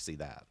didn't we get to see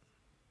that?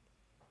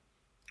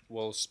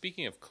 Well,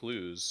 speaking of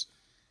clues,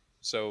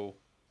 so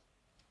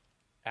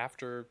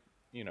after,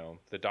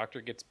 the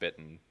doctor gets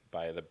bitten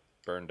by the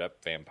burned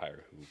up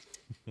vampire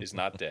who is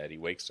not dead, he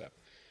wakes up,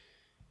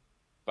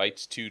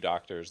 bites 2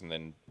 doctors, and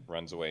then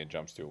runs away and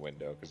jumps through a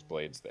window because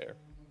Blade's there.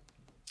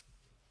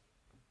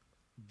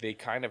 They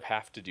kind of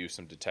have to do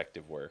some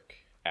detective work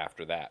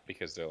after that,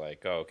 because they're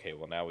like, oh, okay,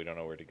 well, now we don't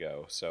know where to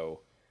go.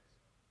 So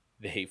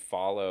they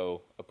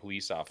follow a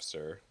police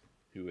officer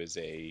who is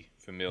a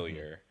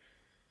familiar,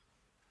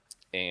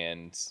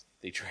 and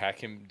they track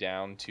him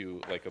down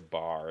to like a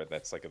bar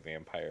that's like a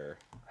vampire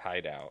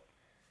hideout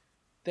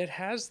that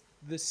has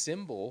the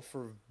symbol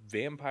for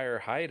vampire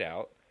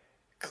hideout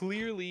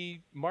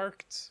clearly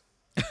marked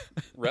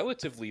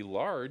relatively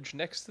large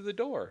next to the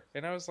door.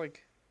 And I was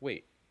like,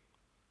 wait,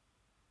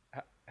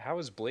 how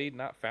has Blade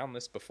not found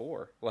this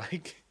before?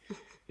 Like,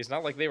 it's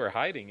not like they were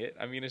hiding it.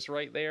 I mean, it's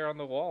right there on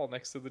the wall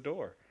next to the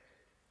door.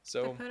 They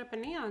So put up a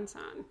neon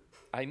sign.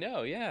 I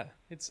know, yeah.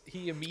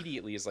 He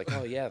immediately is like,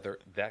 oh yeah,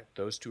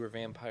 those 2 are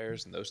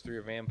vampires, and those 3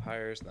 are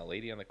vampires, and the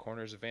lady on the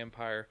corner is a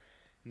vampire.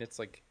 And it's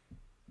like,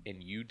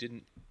 and you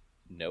didn't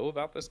know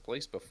about this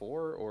place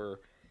before? Or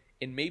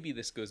and maybe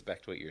this goes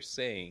back to what you're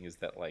saying, is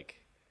that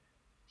like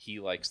he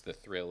likes the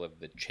thrill of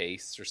the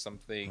chase or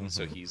something,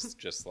 so he's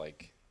just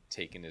like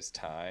taking his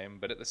time.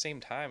 But at the same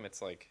time,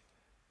 it's like,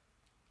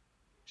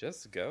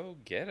 just go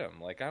get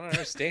him. Like, I don't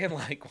understand.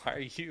 Like, why are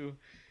you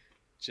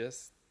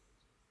just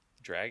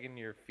dragging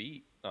your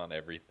feet on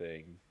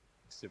everything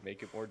to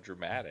make it more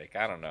dramatic?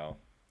 I don't know.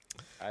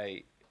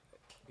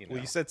 Well,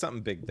 you said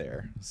something big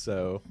there.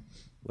 So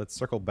let's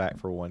circle back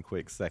for one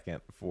quick second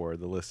for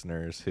the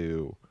listeners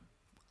who,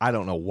 I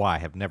don't know why,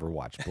 have never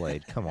watched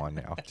Blade. Come on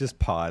now. Just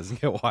pause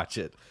and go watch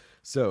it.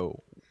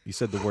 So you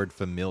said the word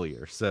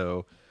familiar.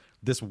 So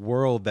this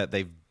world that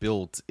they've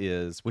built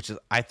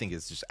I think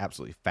is just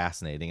absolutely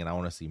fascinating, and I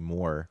want to see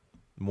more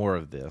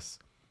of this,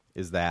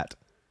 is that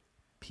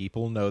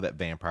people know that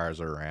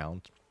vampires are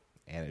around,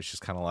 and it's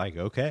just kind of like,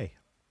 okay.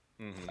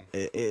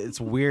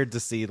 It's weird to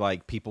see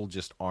like people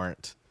just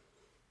aren't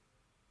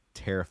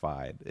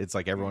terrified. It's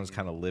like everyone's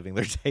kind of living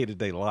their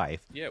day-to-day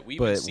life. Yeah, we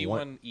even see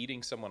one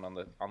eating someone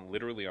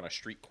literally on a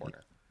street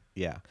corner.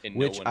 Yeah, and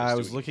which no I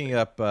was looking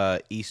up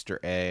Easter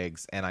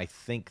eggs, and I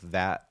think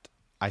that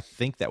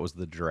was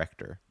the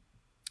director.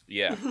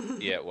 Yeah,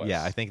 it was.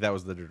 Yeah, I think that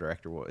was the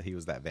director. He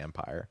was that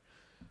vampire,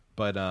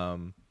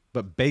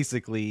 but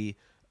basically,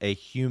 a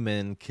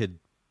human could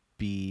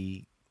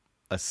be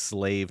a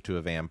slave to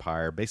a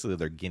vampire. Basically,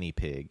 they're guinea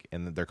pig,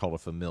 and they're called a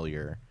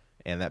familiar,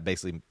 and that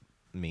basically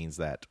means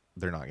that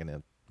they're not going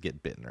to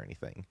get bitten or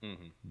anything.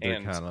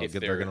 And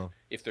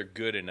if they're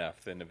good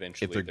enough, then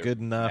eventually if they're good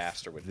enough,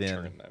 master would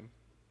then turn them.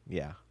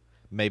 Yeah,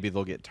 maybe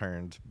they'll get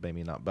turned,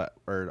 maybe not.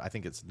 Or I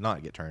think it's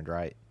not get turned,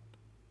 right?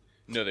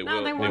 No, they No,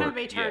 will. they wouldn't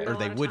be turned. Or a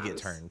they lot of would get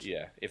times. turned.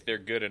 Yeah, if they're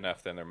good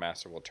enough, then their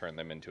master will turn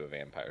them into a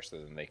vampire, so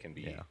then they can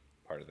be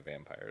part of the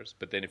vampires.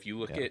 But then if you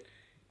look at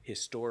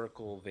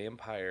historical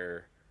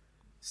vampire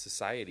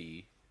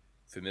society,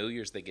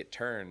 familiars that get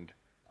turned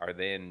are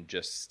then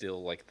just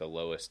still like the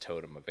lowest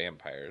totem of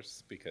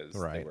vampires because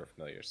they were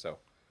familiars. So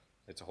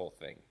it's a whole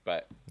thing.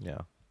 But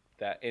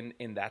that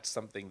and that's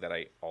something that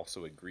I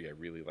also agree I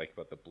really like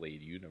about the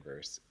Blade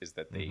universe, is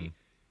that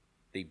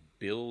they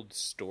build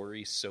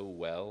stories so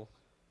well,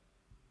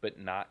 but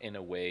not in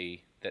a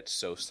way that's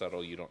so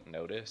subtle you don't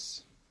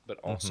notice, but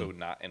also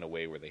not in a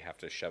way where they have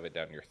to shove it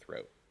down your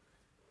throat.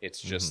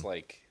 It's just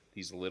like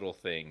these little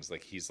things.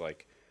 Like he's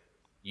like,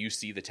 you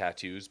see the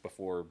tattoos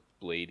before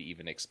Blade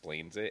even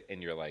explains it,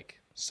 and you're like,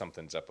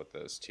 something's up with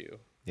those two.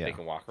 Yeah. They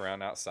can walk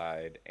around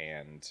outside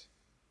and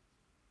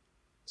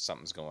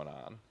something's going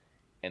on.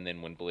 And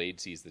then when Blade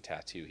sees the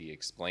tattoo, he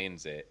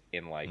explains it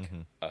in like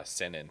a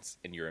sentence,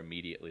 and you're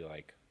immediately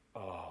like,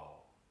 oh,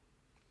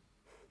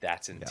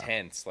 that's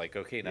intense. Like,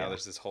 okay, now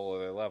there's this whole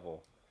other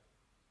level.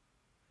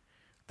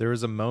 There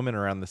was a moment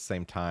around the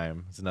same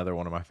time. It's another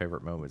one of my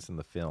favorite moments in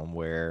the film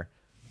where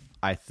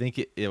I think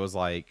it was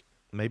like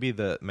maybe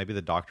the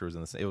doctor was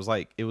in this. It was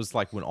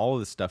like when all of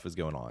this stuff is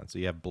going on. So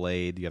you have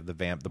Blade, you have the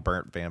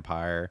burnt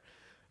vampire,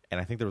 and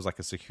I think there was like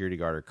a security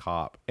guard or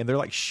cop, and they're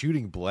like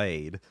shooting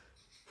Blade,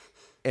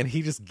 and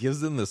he just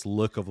gives them this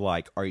look of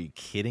like, "Are you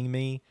kidding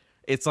me?"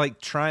 It's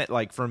like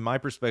from my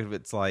perspective,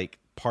 it's like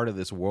part of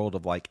this world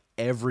of like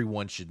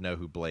everyone should know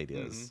who Blade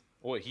is.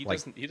 Well, he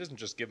doesn't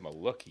just give him a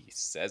look; he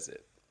says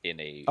it in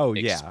a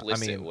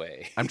explicit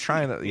way. I'm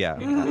trying to. Yeah,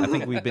 I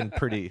think we've been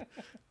pretty.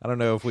 I don't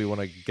know if we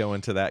want to go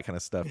into that kind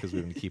of stuff because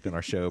we've been keeping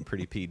our show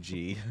pretty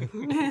PG.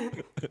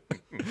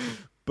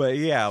 But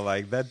yeah,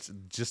 like that's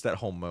just that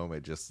whole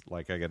moment. Just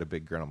like I got a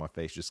big grin on my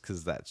face just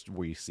because that's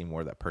where you see more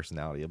of that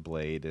personality of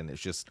Blade, and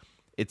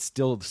it's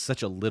still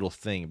such a little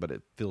thing, but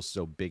it feels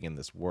so big in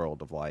this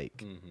world of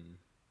like.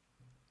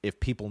 If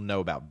people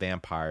know about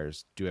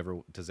vampires,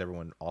 does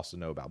everyone also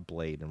know about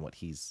Blade and what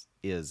he's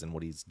and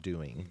what he's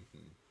doing?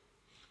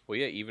 Well,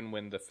 yeah, even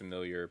when the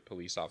familiar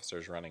police officer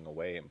is running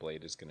away and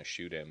Blade is going to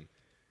shoot him,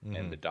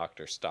 and the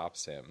doctor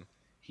stops him,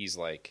 he's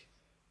like,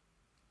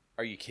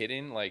 "Are you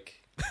kidding?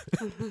 Like,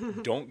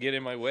 don't get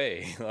in my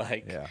way.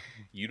 Like,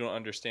 you don't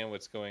understand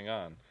what's going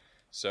on."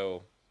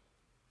 So,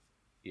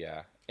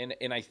 yeah,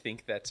 and I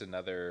think that's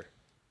another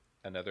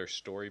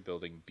story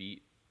building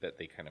beat that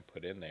they kind of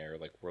put in there,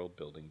 like world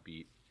building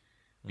beat.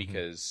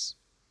 Because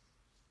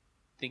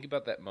think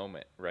about that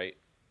moment, right?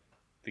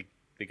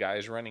 The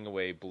guy's running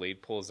away,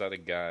 Blade pulls out a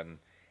gun,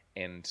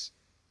 and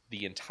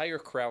the entire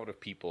crowd of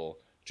people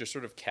just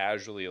sort of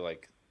casually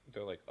like,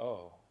 they're like,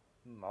 "Oh,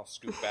 I'll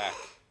scoot back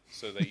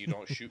so that you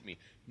don't shoot me."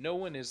 No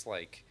one is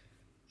like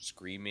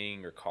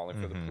screaming or calling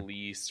for the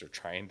police or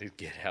trying to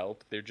get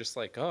help. They're just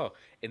like, "Oh."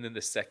 And then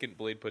the second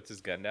Blade puts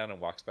his gun down and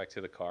walks back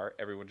to the car,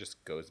 everyone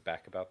just goes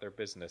back about their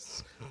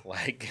business.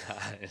 Like,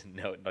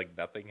 no, like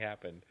nothing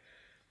happened.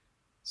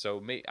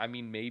 So,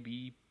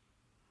 maybe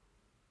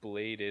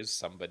Blade is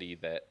somebody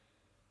that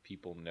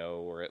people know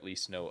or at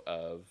least know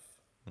of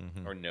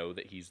or know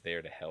that he's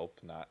there to help,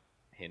 not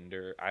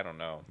hinder. I don't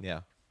know. Yeah.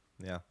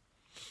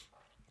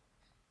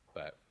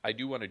 But I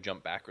do want to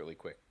jump back really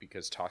quick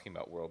because talking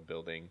about world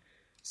building,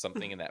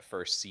 something in that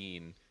first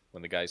scene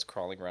when the guy's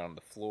crawling around on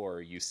the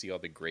floor, you see all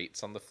the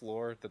grates on the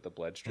floor that the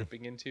blood's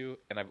dripping into.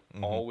 And I've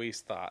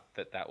always thought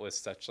that was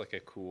such like a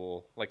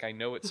cool, like I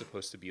know it's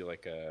supposed to be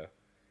like a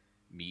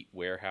meat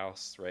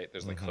warehouse, right?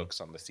 There's like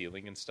hooks on the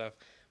ceiling and stuff.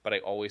 But I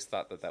always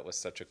thought that was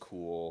such a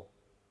cool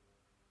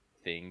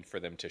thing for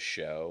them to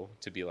show,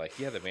 to be like,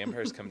 yeah, the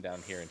vampires come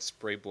down here and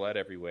spray blood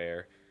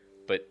everywhere,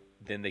 but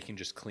then they can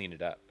just clean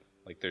it up.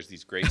 Like there's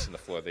these grates in the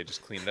floor, they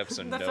just clean it up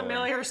so the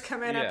familiars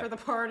come in after the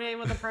party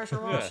with a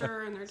pressure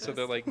washer, and they're just... So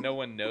they're like, no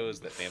one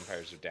knows that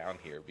vampires are down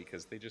here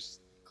because they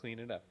just clean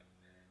it up.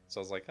 So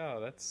I was like,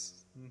 oh,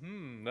 that's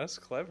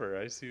clever.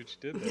 I see what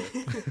you did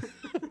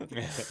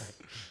there.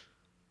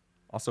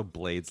 Also,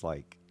 Blade's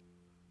like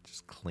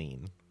just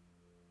clean.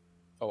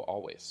 Oh,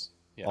 always.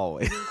 Yeah.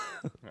 Always.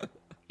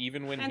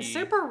 Even when and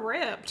super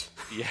ripped.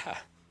 Yeah.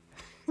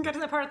 Got to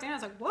that part at the end, I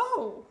was like,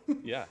 whoa.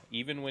 Yeah.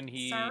 Even when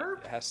he Sir?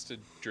 has to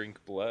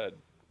drink blood,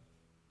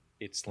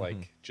 it's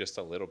like just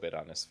a little bit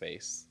on his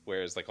face.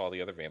 Whereas like all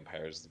the other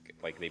vampires,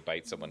 like they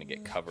bite someone and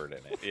get covered in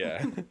it.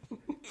 Yeah.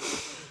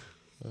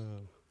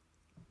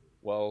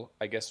 Well,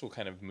 I guess we'll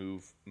kind of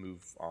move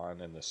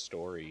on in the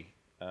story.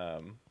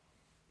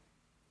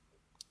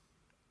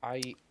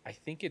 I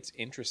think it's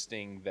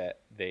interesting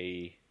that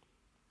they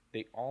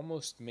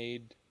almost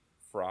made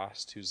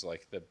Frost, who's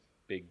like the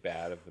big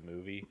bad of the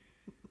movie,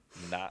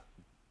 not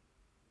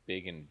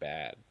big and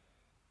bad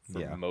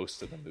for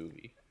most of the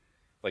movie.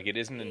 Like it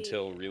isn't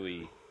until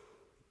really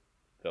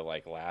the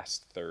like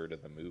last third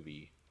of the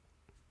movie,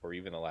 or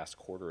even the last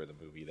quarter of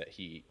the movie, that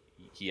he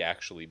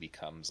actually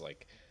becomes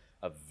like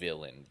a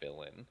villain.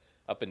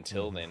 Up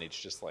until then, it's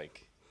just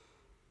like,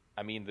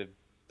 I mean,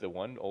 the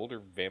one older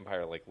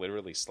vampire like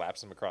literally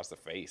slaps him across the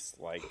face.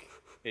 Like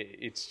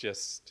it's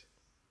just,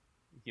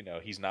 you know,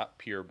 he's not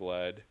pure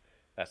blood.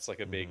 That's like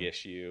a big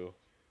issue.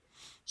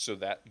 So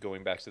that,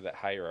 going back to that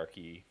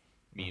hierarchy,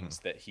 means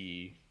that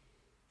he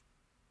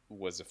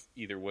was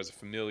either was a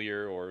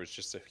familiar or was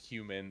just a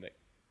human that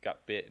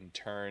got bit and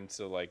turned.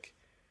 So like,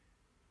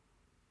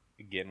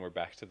 again, we're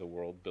back to the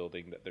world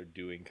building that they're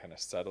doing kind of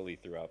subtly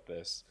throughout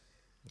this.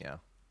 Yeah.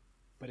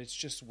 But it's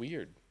just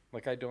weird.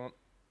 Like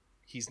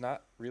he's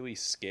not really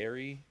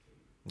scary.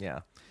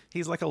 Yeah.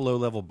 He's like a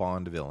low-level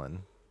Bond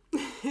villain.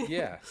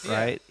 Yeah.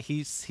 Right?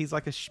 He's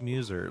like a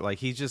schmoozer. Like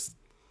he's just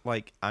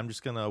like, I'm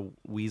just going to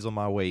weasel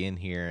my way in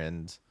here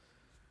and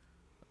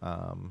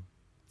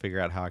figure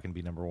out how I can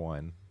be number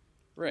one.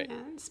 Right.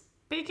 Yeah.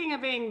 Speaking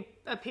of being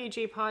a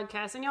PG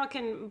podcast, and y'all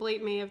can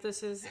bleep me if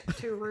this is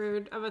too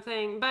rude of a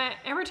thing, but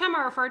every time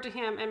I referred to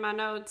him in my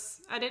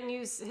notes, I didn't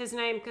use his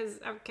name because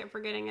I kept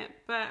forgetting it,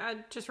 but I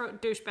just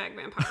wrote douchebag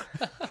vampire.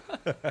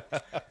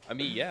 I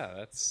mean, yeah,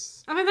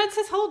 that's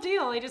his whole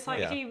deal. He just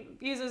he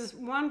uses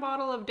one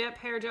bottle of Dep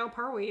hair gel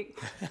per week.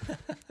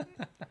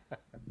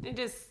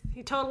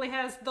 He totally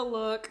has the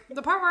look.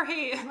 The part where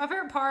my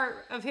favorite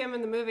part of him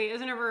in the movie is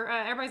whenever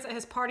everybody's at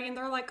his party and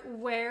they're like,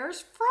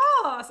 "Where's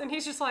Frost?" And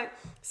he's just like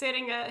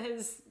sitting at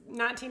his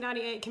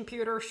 1998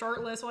 computer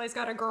shirtless while he's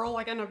got a girl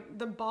like in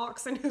the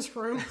box in his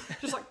room,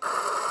 just like.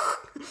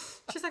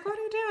 She's like, "What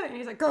are you doing?" And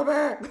he's like, "Go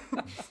back."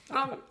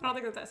 I don't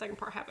think that second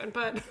part happened,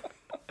 but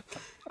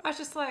I was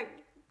just like,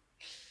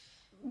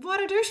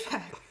 what a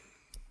douchebag.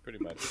 Pretty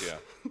much, yeah.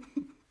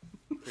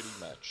 Pretty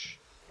much.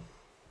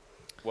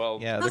 Well,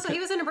 yeah. Also, he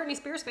was in a Britney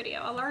Spears video.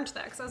 I learned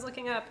that because I was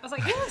looking up. I was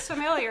like, he looks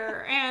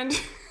familiar, and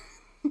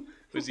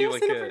was he he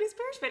was like in a Britney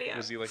Spears video.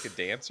 Was he like a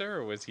dancer,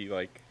 or was he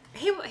like?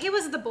 He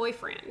was the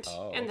boyfriend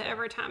in the okay.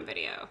 Every Time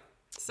video.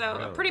 So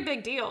a pretty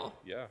big deal.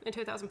 Yeah. In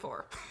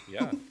 2004.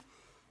 Yeah.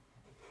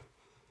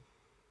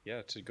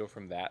 Yeah, to go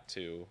from that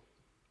to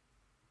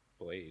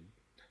Blade.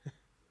 I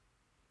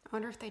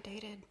wonder if they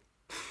dated.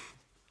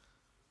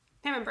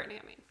 Him and Brittany,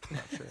 I mean.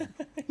 Not sure.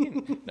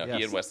 No, yes.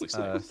 He and Wesley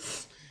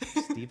Snipes.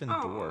 Stephen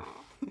Dorff.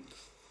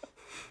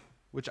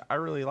 Which I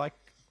really like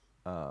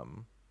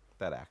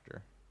that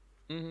actor.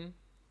 Mm-hmm.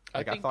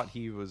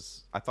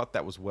 I thought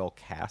that was well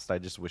cast. I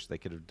just wish they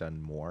could have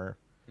done more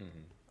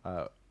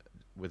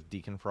with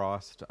Deacon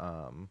Frost.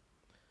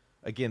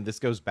 Again, this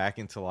goes back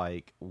into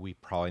like, we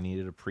probably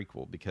needed a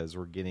prequel because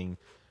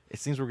it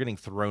seems we're getting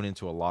thrown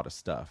into a lot of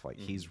stuff. Like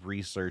he's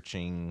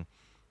researching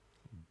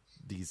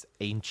these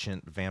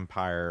ancient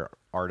vampire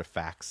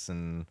artifacts,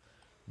 and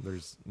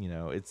there's,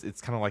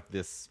 it's kind of like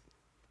this,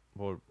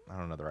 well, I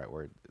don't know the right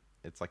word.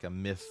 It's like a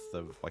myth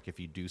of like, if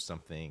you do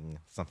something,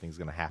 something's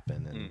going to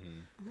happen. And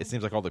it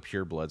seems like all the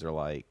purebloods are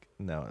like,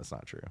 no, it's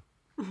not true.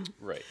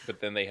 Right.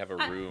 But then they have a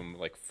room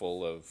like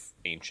full of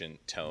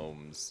ancient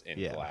tomes in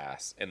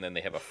glass, and then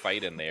they have a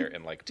fight in there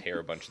and like tear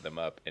a bunch of them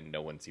up, and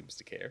no one seems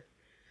to care.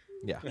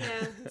 Yeah.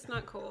 Yeah, it's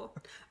not cool.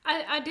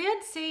 I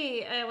did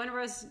see, whenever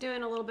I was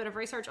doing a little bit of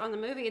research on the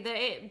movie, that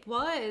it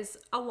was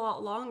a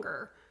lot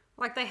longer.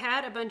 Like, they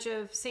had a bunch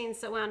of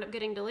scenes that wound up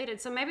getting deleted.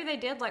 So maybe they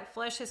did, like,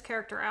 flesh his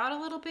character out a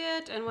little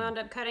bit and wound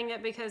up cutting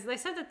it, because they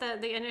said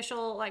that the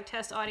initial, like,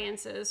 test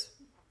audiences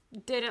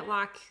didn't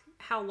like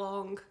how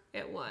long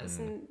it was.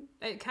 And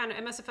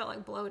it must have felt,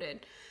 like,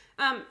 bloated.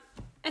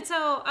 And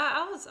so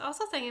I was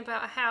also thinking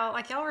about how,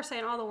 like y'all were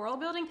saying, all the world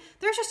building,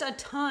 there's just a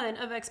ton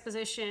of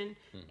exposition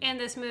in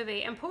this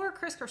movie. And poor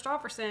Chris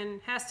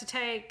Christopherson has to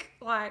take,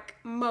 like,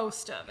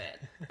 most of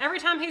it. Every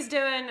time he's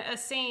doing a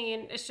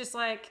scene, it's just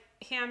like,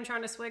 him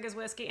trying to swig his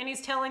whiskey, and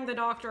he's telling the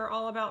doctor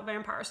all about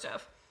vampire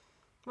stuff,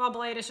 while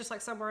Blade is just like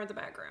somewhere in the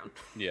background.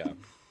 Yeah.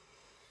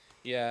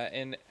 Yeah,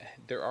 and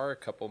there are a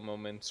couple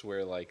moments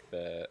where like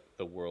the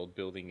world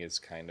building is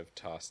kind of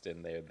tossed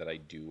in there that I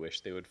do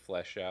wish they would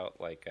flesh out.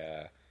 Like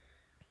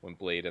when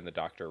Blade and the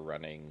doctor are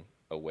running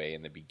away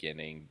in the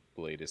beginning,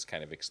 Blade is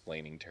kind of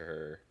explaining to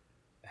her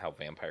how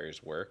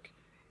vampires work,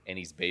 and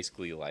he's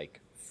basically like,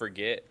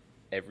 forget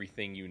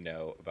everything you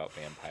know about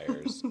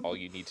vampires. All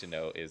you need to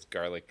know is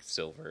garlic,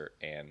 silver,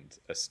 and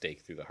a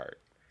stake through the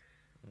heart.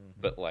 Mm-hmm.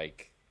 But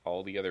like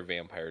all the other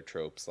vampire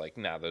tropes, like,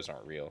 nah, those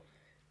aren't real.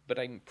 But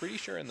I'm pretty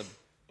sure in the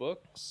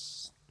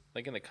books,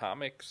 like in the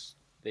comics,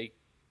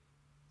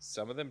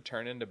 some of them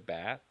turn into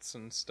bats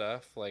and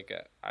stuff. Like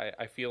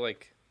I feel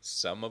like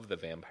some of the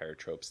vampire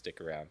tropes stick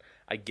around.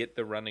 I get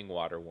the running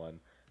water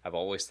one. I've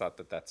always thought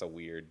that that's a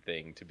weird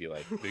thing to be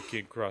like, they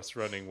can't cross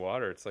running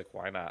water. It's like,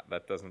 why not?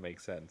 That doesn't make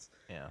sense.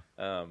 Yeah.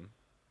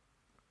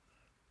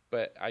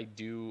 But I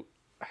do,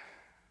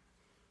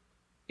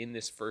 in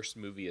this first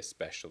movie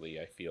especially,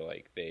 I feel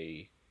like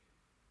they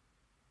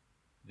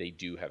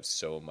do have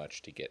so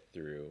much to get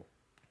through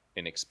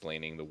in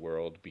explaining the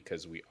world,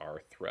 because we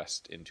are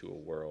thrust into a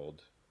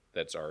world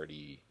that's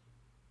already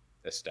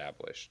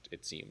established,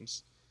 it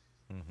seems.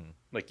 Mm-hmm.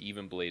 Like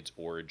even Blade's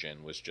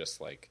origin was just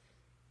like,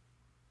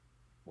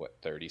 what,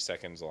 30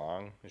 seconds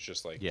long? It's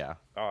just like, yeah,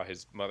 oh,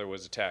 his mother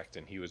was attacked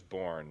and he was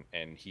born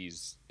and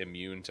he's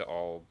immune to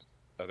all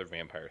other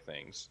vampire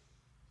things.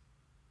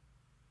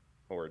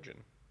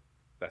 Origin.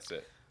 That's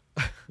it.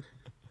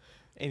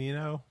 And you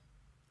know,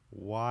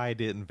 why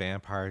didn't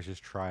vampires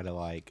just try to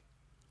like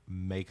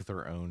make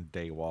their own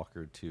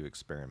Daywalker to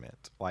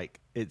experiment?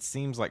 Like, it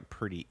seems like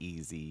pretty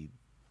easy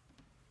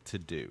to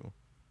do.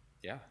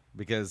 Yeah.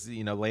 Because,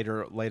 you know,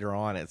 later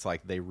on, it's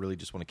like they really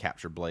just want to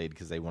capture Blade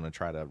because they want to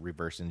try to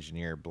reverse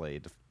engineer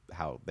Blade,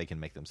 how they can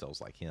make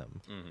themselves like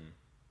him.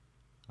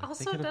 Mm-hmm.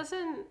 Also,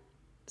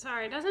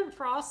 doesn't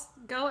Frost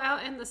go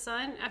out in the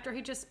sun after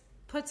he just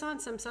puts on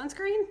some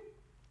sunscreen?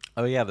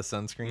 Oh yeah, the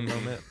sunscreen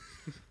moment.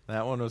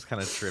 That one was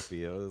kind of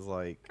trippy. It was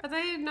like, Are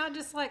they not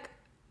just like,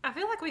 I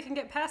feel like we can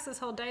get past this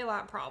whole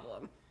daylight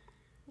problem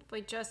if we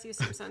just use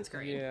some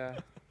sunscreen. Yeah.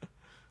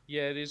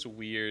 Yeah, it is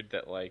weird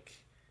that like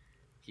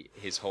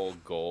his whole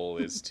goal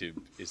is to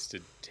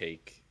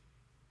take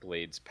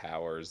Blade's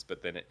powers,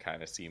 but then it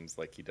kind of seems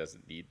like he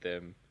doesn't need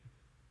them.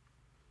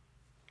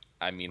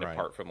 I mean, right.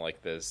 Apart from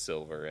like the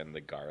silver and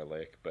the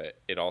garlic, but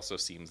it also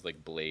seems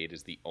like Blade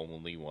is the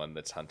only one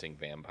that's hunting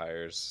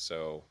vampires.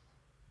 So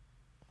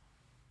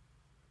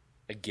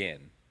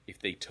again, if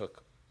they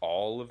took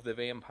all of the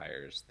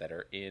vampires that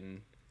are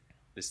in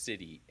the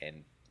city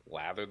and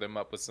lather them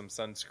up with some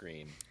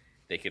sunscreen,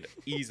 they could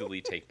easily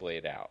take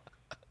Blade out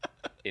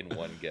in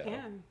one go.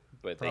 Yeah.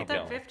 But they that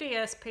don't. 50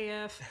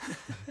 SPF.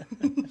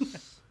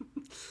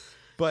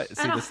 but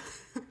see,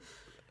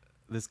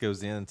 this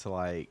goes into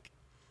like,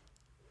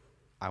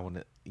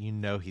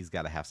 he's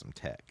got to have some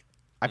tech.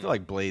 I feel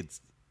like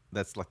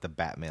that's like the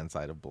Batman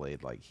side of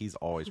Blade. Like, he's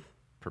always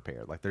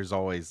prepared. Like, there's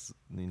always,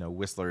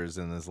 whistlers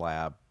in his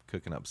lab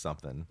cooking up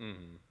something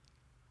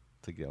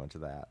to go into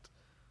that.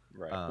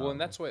 Right. Well, and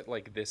that's what,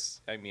 like,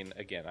 this, I mean,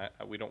 again,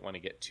 we don't want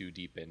to get too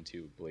deep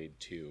into Blade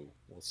 2.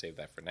 We'll save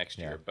that for next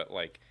year. But,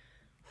 like,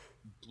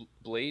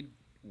 Blade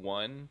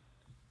 1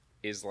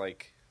 is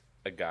like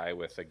a guy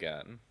with a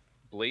gun.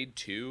 Blade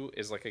 2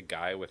 is like a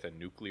guy with a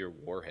nuclear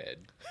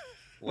warhead.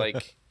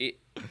 Like,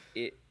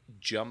 it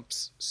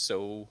jumps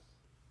so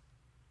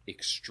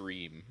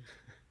extreme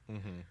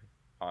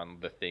on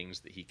the things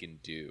that he can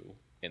do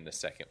in the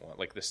second one.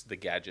 Like, the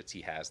gadgets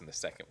he has in the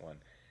second one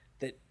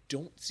that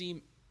don't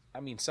seem... I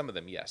mean, some of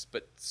them, yes,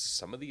 but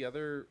some of the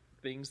other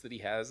things that he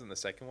has in the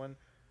second one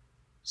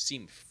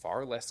seem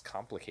far less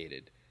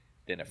complicated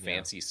than a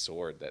fancy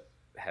sword that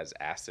has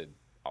acid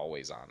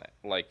always on it.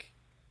 Like,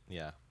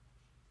 yeah,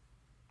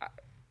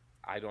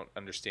 I don't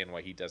understand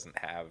why he doesn't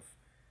have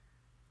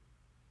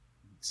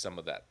some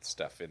of that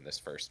stuff in this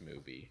first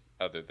movie,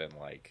 other than,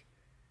 like,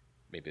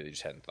 maybe they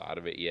just hadn't thought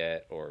of it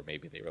yet, or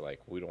maybe they were like,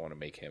 we don't want to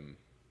make him,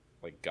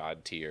 like,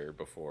 God tier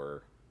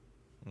before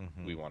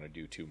we want to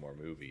do 2 more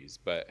movies,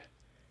 but...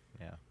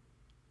 Yeah.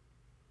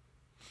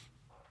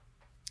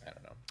 I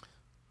don't know.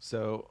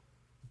 So,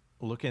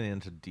 looking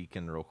into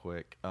Deacon real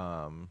quick,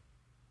 the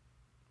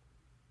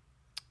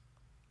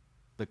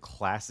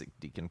classic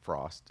Deacon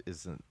Frost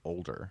isn't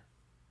older.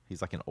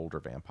 He's like an older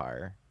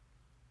vampire.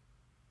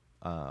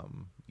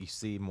 You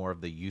see more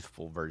of the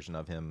youthful version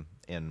of him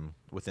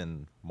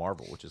within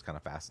Marvel, which is kind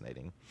of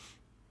fascinating.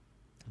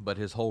 But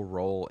his whole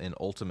role in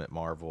Ultimate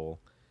Marvel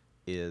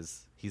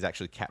is he's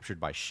actually captured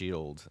by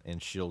S.H.I.E.L.D., and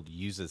S.H.I.E.L.D.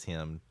 uses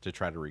him to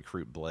try to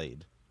recruit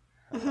Blade.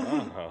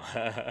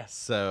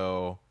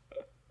 So,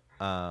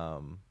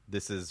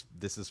 this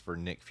is for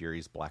Nick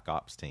Fury's Black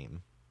Ops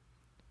team.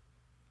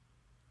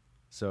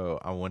 So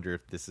I wonder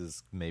if this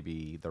is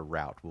maybe the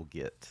route we'll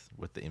get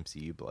with the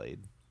MCU Blade.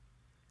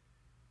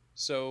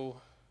 So,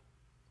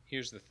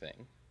 here's the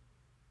thing.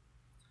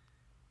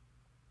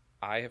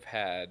 I have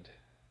had,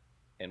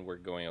 and we're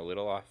going a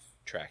little off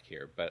track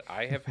here, but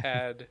I have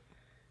had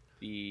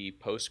the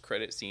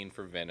post-credit scene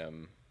for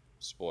Venom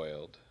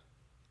spoiled,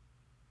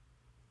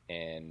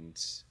 and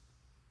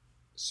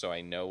so I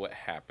know what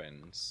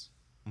happens,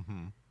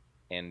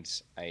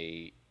 and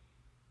I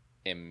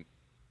am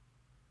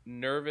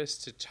nervous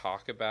to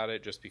talk about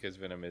it just because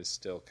Venom is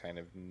still kind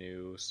of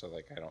new, so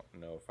like I don't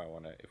know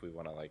if we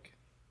want to like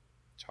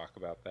talk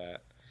about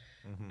that.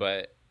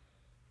 But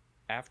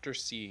after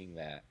seeing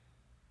that,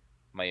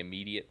 my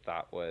immediate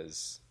thought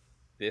was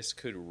this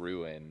could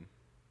ruin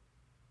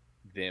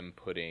them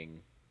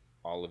putting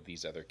all of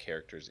these other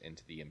characters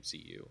into the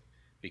MCU,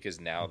 because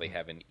now they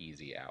have an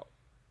easy out.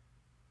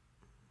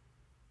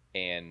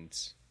 And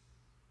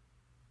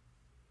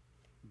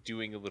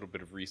doing a little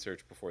bit of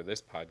research before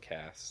this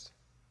podcast,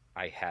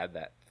 I had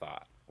that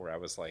thought where I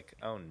was like,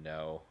 oh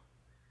no,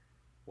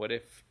 what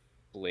if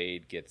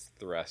Blade gets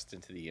thrust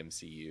into the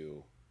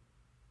MCU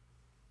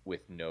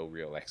with no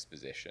real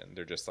exposition?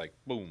 They're just like,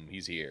 boom,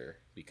 he's here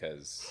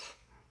because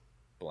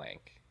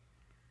blank.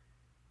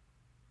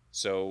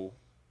 So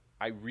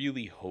I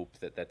really hope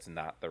that that's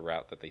not the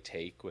route that they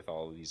take with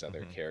all of these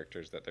other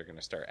characters that they're going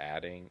to start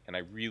adding. And I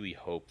really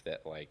hope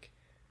that like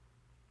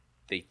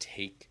they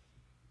take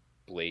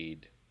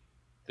Blade,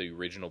 the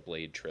original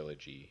Blade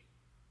trilogy,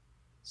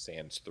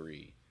 sans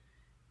 3,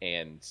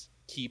 and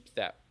keep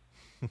that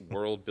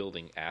world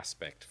building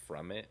aspect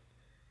from it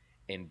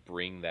and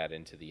bring that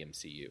into the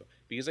MCU,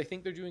 because I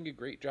think they're doing a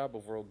great job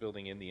of world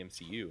building in the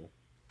MCU.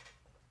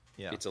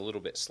 Yeah, it's a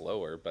little bit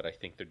slower, but I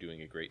think they're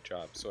doing a great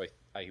job. So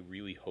I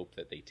really hope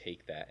that they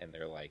take that and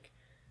they're like,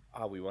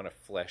 we want to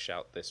flesh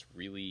out this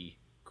really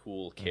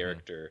cool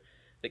character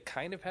that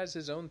kind of has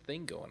his own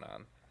thing going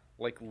on.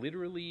 Like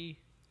literally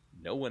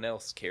no one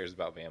else cares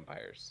about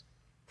vampires.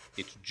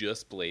 It's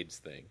just Blade's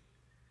thing.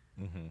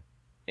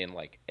 And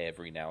like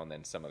every now and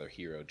then some other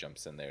hero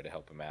jumps in there to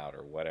help him out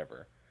or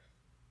whatever.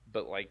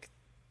 But like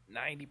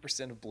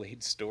 90% of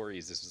Blade's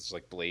stories is just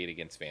like Blade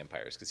against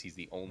vampires, because he's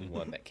the only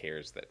one that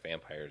cares that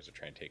vampires are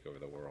trying to take over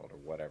the world or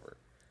whatever.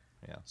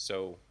 Yeah.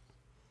 So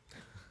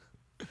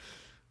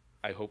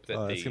I hope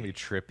that it's gonna be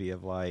trippy.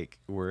 Of like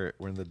we're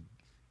in the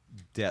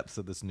depths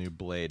of this new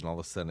Blade, and all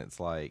of a sudden it's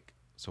like,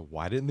 so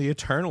why didn't the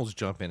Eternals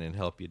jump in and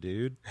help you,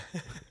 dude?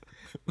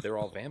 They're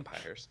all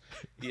vampires.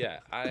 Yeah,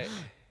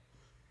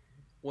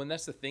 Well, and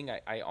that's the thing.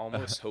 I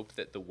almost hope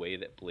that the way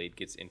that Blade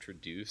gets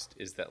introduced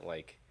is that,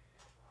 like,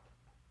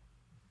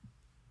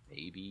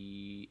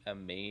 maybe a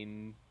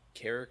main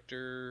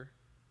character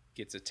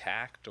gets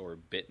attacked or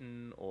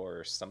bitten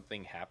or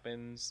something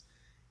happens,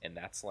 and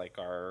that's like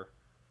our...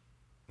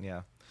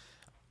 Yeah.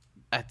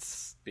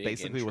 That's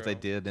basically intro. What they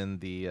did in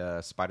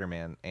the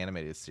Spider-Man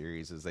animated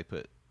series is they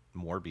put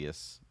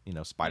Morbius,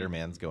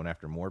 Spider-Man's going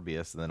after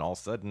Morbius, and then all of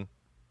a sudden,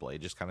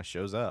 Blade just kind of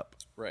shows up.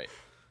 Right.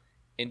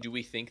 And do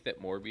we think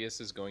that Morbius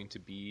is going to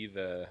be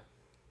the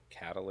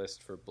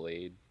catalyst for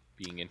Blade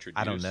being introduced?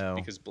 I don't know.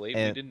 Because we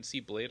didn't see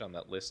Blade on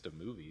that list of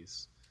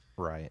movies.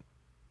 Right.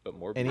 But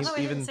Morbius... And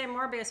we didn't say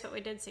Morbius, but we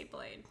did see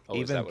Blade. Oh,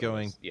 even is that what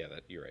going... it was? Yeah,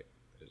 you're right.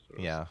 That is what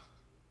it yeah.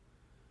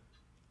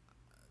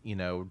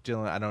 Was.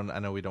 Dylan, I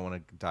know we don't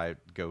want to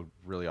go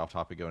really off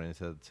topic going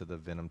into the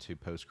Venom 2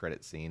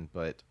 post-credit scene,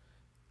 but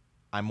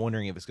I'm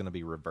wondering if it's going to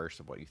be reverse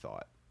of what you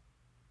thought.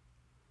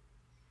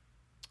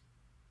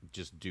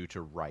 Just due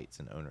to rights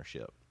and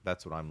ownership.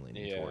 That's what I'm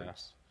leaning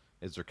towards.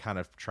 Is they're kind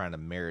of trying to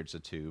marriage the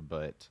two,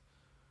 but...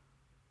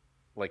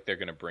 Like they're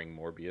going to bring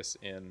Morbius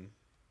in,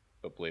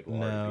 but Blade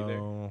will already be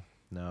there?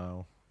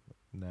 No,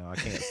 I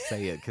can't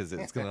say it because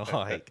it's going to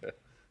like...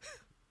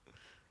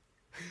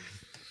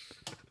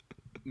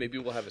 Maybe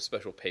we'll have a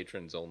special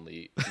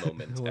patrons-only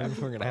moment.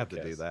 We're going to have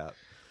to do that.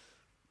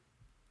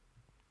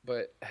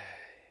 But,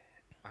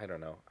 I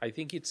don't know. I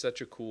think it's such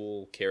a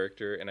cool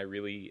character, and I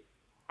really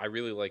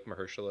like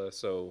Mahershala,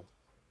 so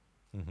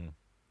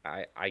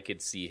I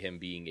could see him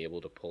being able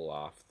to pull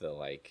off the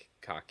like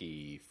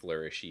cocky,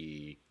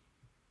 flourishy,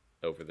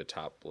 over the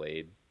top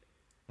Blade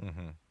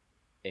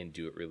and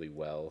do it really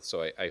well.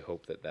 So I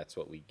hope that that's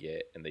what we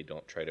get, and they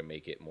don't try to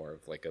make it more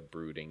of like a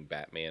brooding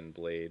Batman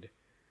Blade.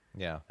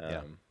 Yeah.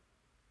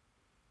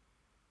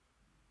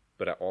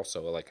 But I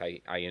also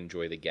I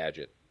enjoy the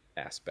gadget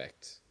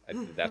aspect.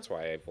 That's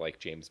why I've liked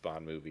James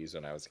Bond movies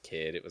when I was a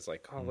kid. It was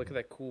like, oh, look at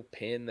that cool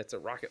pin that's a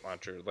rocket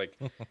launcher. Like,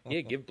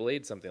 yeah, give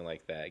Blade something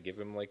like that. Give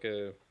him like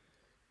a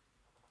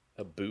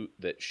boot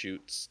that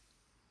shoots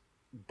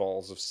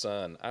balls of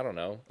sun. I don't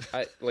know.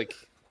 I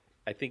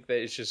think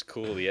that it's just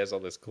cool. He has all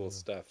this cool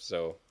stuff.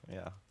 So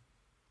yeah,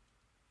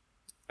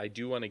 I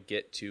do want to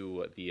get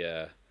to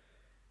the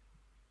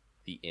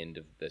end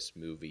of this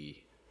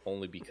movie,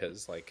 only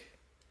because like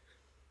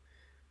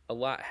a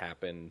lot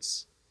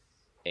happens.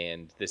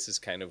 And this is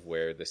kind of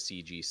where the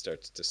CG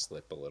starts to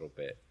slip a little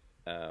bit.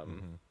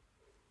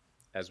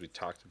 As we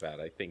talked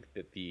about, I think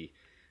that the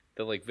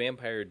like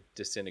vampire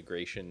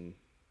disintegration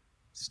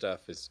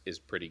stuff is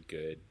pretty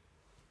good.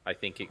 I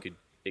think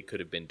it could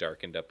have been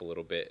darkened up a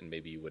little bit, and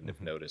maybe you wouldn't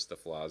have noticed the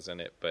flaws in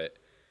it. But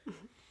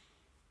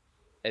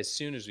as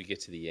soon as we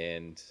get to the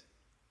end,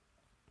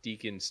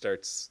 Deacon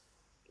starts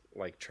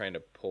like trying to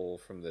pull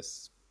from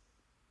this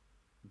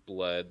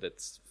blood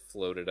that's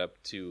floated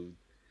up to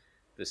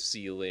the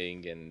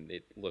ceiling, and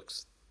it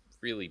looks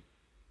really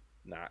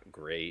not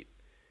great.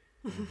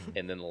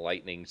 And then the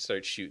lightning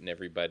starts shooting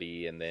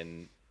everybody, and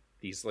then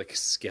these like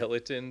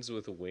skeletons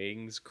with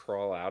wings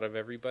crawl out of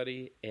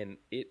everybody, and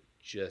it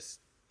just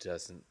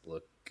doesn't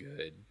look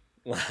good.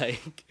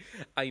 Like,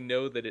 I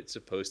know that it's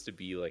supposed to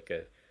be like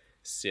a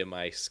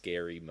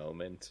semi-scary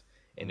moment,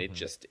 and it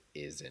just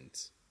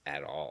isn't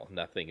at all.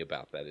 Nothing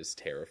about that is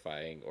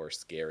terrifying or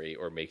scary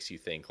or makes you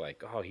think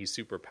like, oh, he's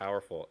super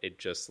powerful. It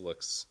just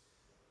looks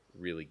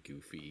really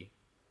goofy.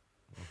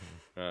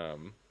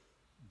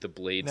 The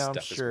Blade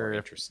stuff is more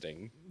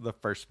interesting. The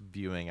first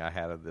viewing I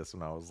had of this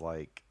when I was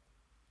like,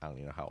 I don't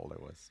even know how old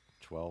I was,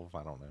 12.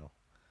 I don't know.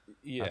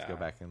 Yeah, I have to go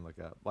back and look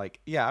up. Like,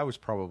 yeah, I was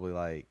probably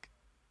like,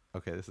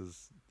 okay, this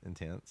is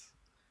intense.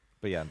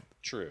 But yeah,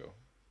 true.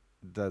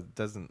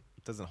 Doesn't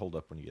hold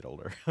up when you get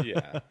older.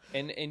 Yeah,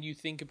 and you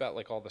think about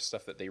like all the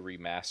stuff that they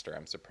remaster.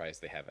 I'm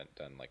surprised they haven't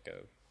done like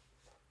a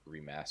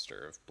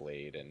remaster of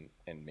Blade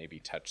and maybe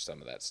touch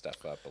some of that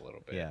stuff up a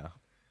little bit.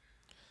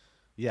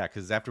 Yeah,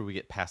 because after we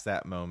get past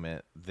that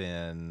moment,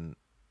 then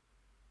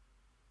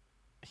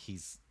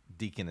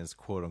Deacon is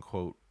quote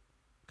unquote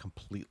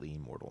completely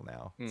immortal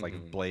now. It's like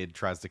if Blade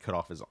tries to cut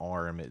off his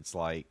arm, it's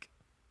like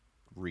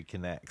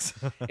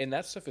reconnects. And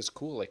that stuff is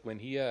cool. Like when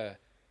he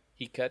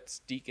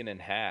cuts Deacon in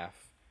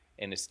half,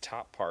 and his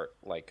top part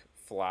like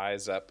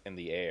flies up in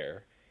the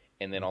air,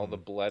 and then all the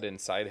blood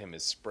inside him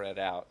is spread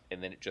out,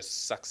 and then it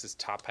just sucks his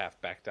top half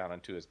back down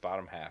into his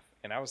bottom half.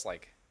 And I was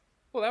like,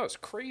 well, that was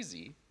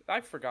crazy. I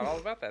forgot all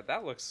about that.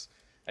 That looks,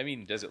 I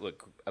mean, does it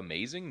look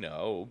amazing?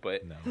 No,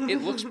 but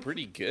it looks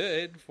pretty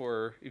good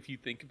for if you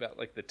think about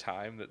like the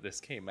time that this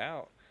came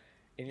out.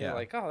 And you're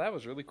like, oh, that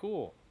was really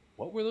cool.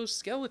 What were those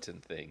skeleton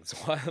things?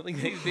 Why,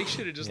 like, they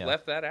should have just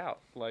left that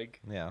out.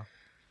 Like, yeah.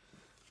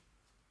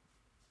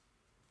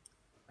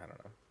 I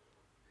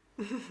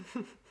don't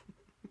know.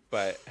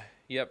 But,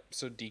 yep,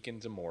 so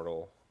Deacon's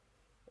immortal.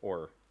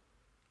 Or...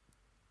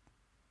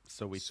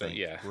 So we think.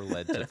 Yeah. We're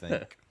led to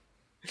think.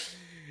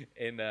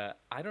 And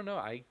I don't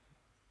know.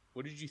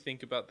 What did you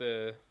think about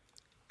the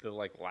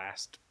like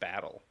last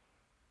battle?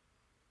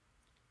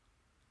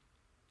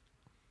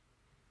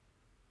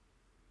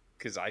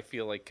 Because I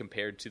feel like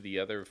compared to the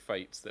other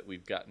fights that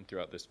we've gotten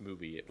throughout this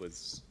movie, it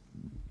was.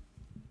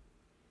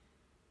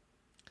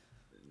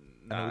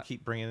 I know we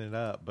keep bringing it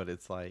up, but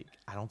it's like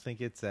I don't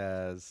think it's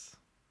as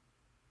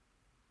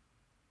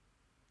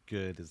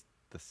good as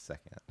the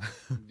second.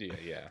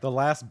 Yeah. The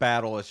last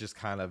battle is just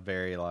kind of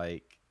very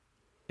like.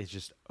 It's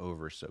just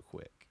over so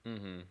quick.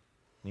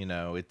 You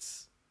know,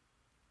 it's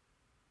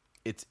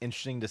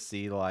interesting to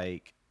see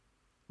like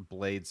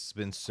Blade's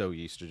been so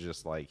used to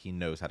just like he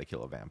knows how to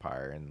kill a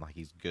vampire and like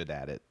he's good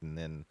at it, and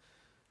then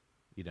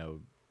you know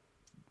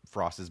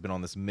Frost has been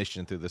on this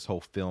mission through this whole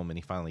film and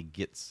he finally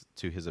gets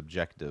to his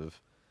objective.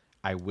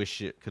 I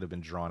wish it could have been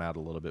drawn out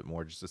a little bit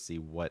more just to see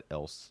what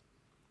else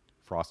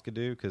Frost could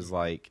do, because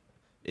like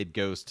it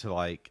goes to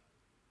like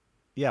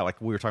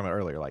like we were talking about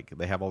earlier, like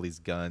they have all these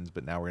guns,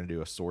 but now we're gonna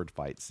do a sword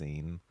fight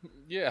scene.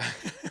 Yeah.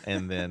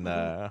 and then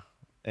we're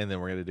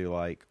gonna do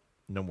like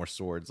no more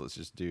swords. Let's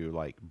just do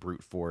like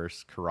brute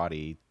force,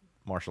 karate,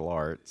 martial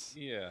arts.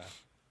 Yeah.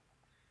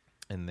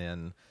 And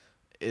then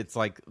it's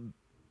like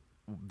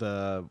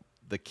the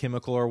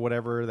chemical or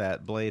whatever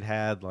that Blade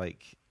had,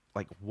 like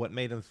what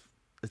made him.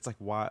 It's like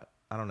why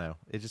I don't know.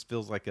 It just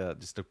feels like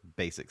just a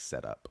basic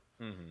setup.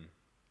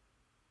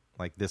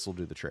 Like this will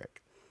do the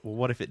trick. Well,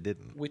 what if it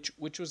didn't?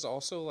 Which was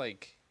also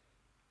like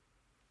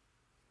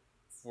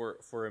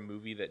for a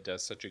movie that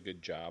does such a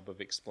good job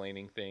of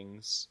explaining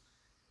things,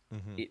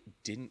 it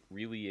didn't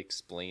really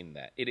explain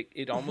that.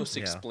 It almost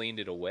explained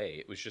it away.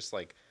 It was just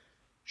like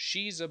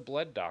she's a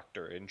blood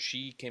doctor and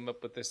she came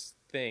up with this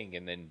thing,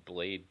 and then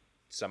Blade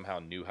somehow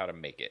knew how to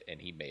make it and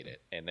he made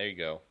it, and there you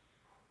go.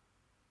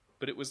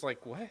 But it was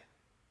like, what?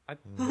 I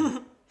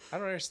don't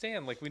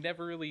understand. Like we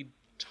never really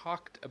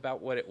talked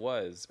about what it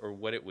was or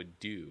what it would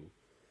do.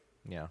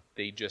 Yeah.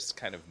 They just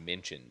kind of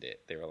mentioned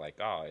it. They were like,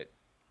 oh,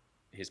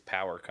 his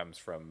power comes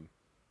from,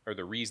 or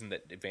the reason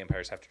that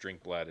vampires have to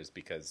drink blood is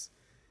because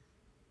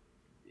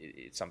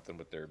it's something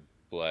with their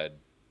blood,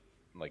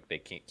 like they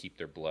can't keep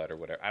their blood or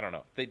whatever. I don't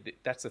know.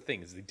 That's the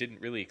thing, is they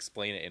didn't really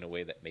explain it in a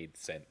way that made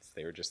sense.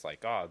 They were just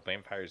like, oh,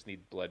 vampires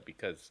need blood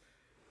because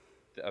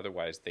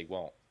otherwise they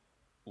won't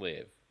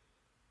live.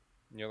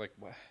 And you're like,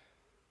 what?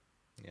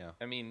 Yeah.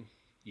 I mean,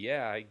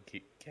 yeah, I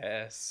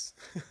guess.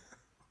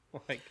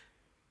 Like...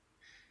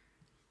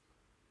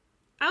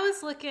 I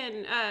was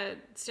looking,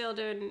 still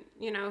doing,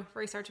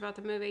 research about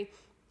the movie,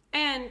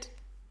 and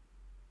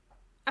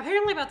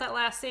apparently about that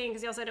last scene,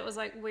 because y'all said it was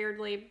like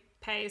weirdly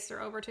paced or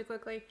over too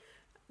quickly.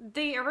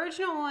 The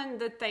original one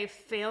that they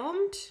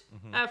filmed,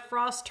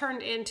 Frost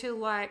turned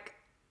into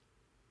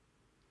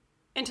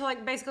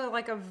basically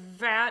like a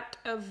vat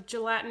of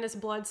gelatinous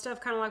blood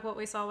stuff, kind of like what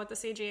we saw with the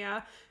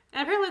CGI.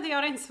 And apparently the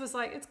audience was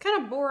like, it's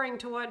kind of boring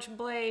to watch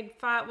Blade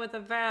fight with a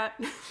vat.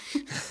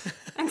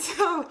 And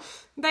so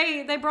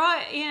they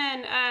brought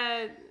in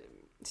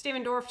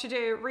Stephen Dorff to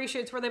do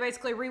reshoots where they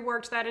basically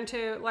reworked that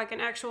into like an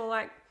actual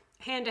like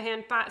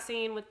hand-to-hand fight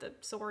scene with the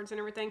swords and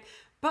everything.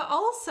 But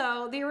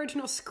also, the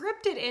original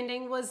scripted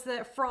ending was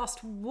that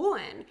Frost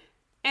won,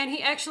 and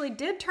he actually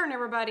did turn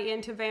everybody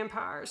into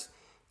vampires.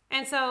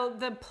 And so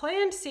the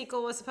planned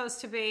sequel was supposed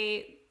to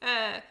be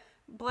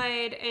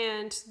Blade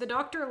and the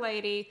Doctor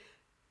Lady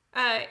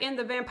in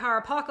the vampire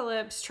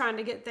apocalypse trying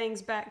to get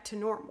things back to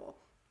normal.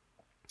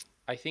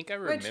 I think I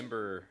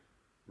remember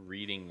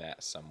reading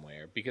that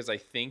somewhere, because I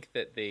think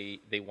that they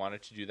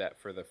wanted to do that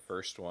for the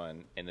first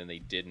one, and then they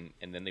didn't,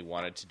 and then they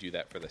wanted to do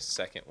that for the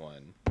second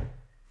one.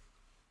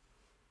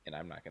 And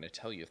I'm not going to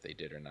tell you if they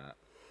did or not,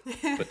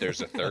 but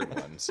there's a third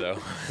one. So,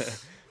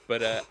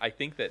 but I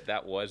think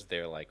that was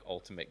their like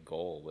ultimate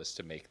goal, was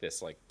to make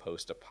this like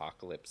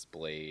post-apocalypse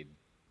Blade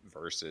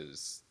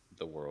versus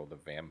the world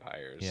of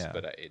vampires. Yeah.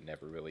 But it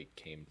never really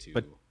came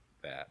to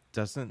that.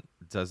 Doesn't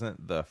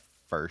the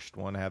first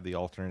one have the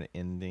alternate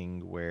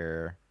ending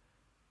where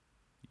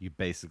you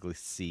basically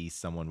see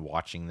someone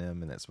watching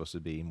them, and it's supposed to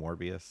be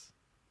Morbius?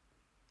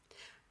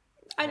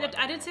 I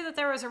did see that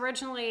there was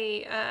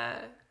originally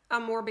a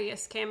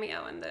Morbius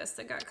cameo in this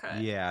that got cut.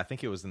 Yeah, I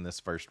think it was in this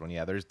first one.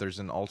 Yeah, there's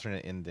an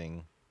alternate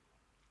ending.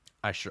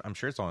 I'm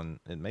sure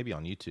it may be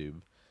on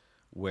YouTube,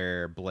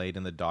 where Blade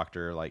and the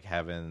Doctor like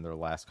having their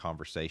last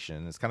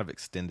conversation. It's kind of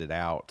extended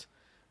out,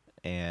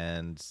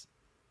 and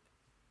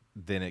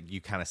then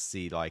you kind of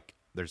see like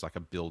there's like a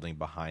building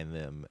behind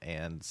them,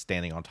 and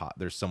standing on top,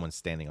 there's someone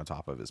standing on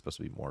top of it. It's supposed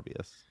to be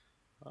Morbius.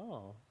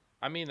 Oh,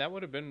 I mean, that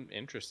would have been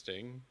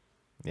interesting.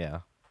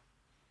 Yeah.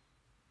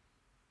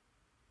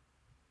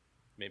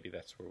 Maybe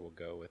that's where we'll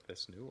go with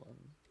this new one.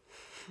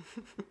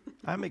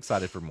 I'm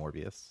excited for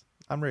Morbius.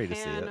 I'm ready to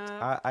see it.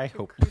 I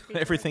hope creepy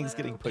everything's Jared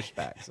getting Leto. pushed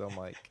back. So I'm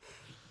like,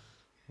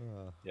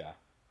 Yeah.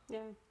 Yeah.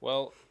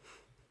 Well,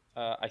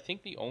 I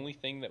think the only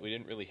thing that we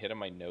didn't really hit on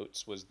my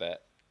notes was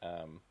that,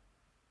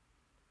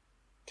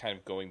 kind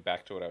of going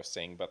back to what I was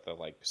saying about the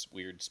like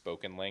weird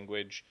spoken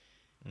language,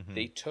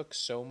 they took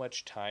so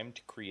much time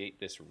to create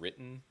this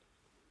written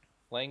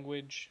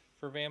language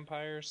for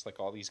vampires, like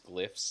all these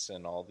glyphs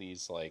and all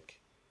these like,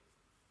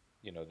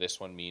 you know, this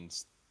one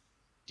means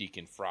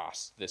Deacon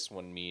Frost, this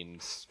one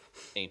means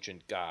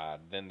ancient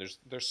god, then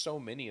there's so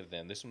many of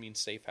them, this one means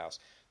safe house.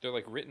 They're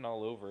like written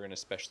all over, and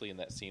especially in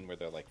that scene where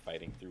they're like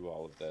fighting through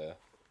all of the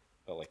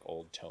like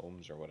old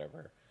tomes or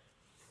whatever,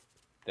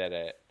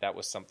 that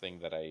was something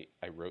that I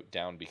wrote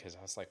down, because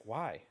I was like,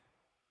 why?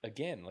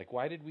 Again, like,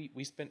 why did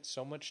we spent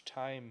so much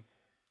time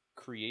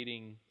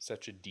creating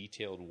such a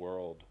detailed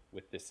world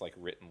with this like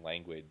written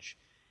language,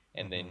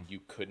 and then you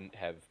couldn't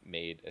have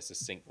made a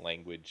succinct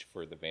language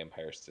for the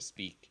vampires to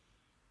speak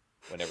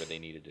whenever they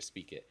needed to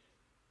speak it.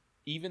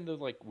 Even the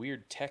like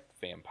weird tech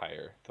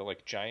vampire, the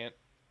like giant,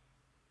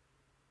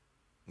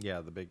 yeah,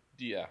 the big,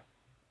 yeah,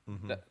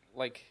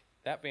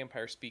 that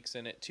vampire speaks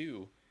in it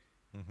too,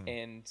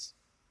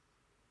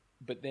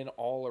 but then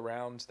all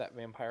around that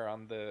vampire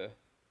on the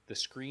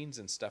screens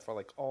and stuff are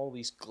like all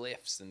these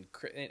glyphs, and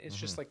it's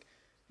just like,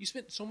 you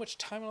spent so much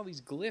time on all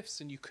these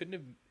glyphs, and you couldn't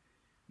have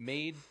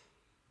made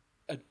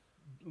a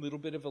little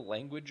bit of a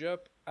language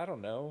up. I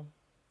don't know.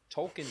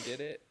 Tolkien did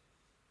it.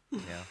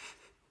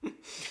 yeah.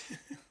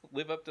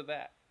 Live up to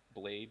that,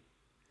 Blade.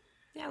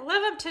 Yeah,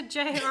 live up to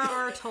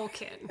J.R.R.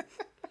 Tolkien.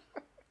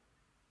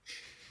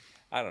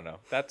 I don't know.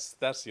 That's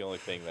the only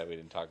thing that we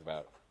didn't talk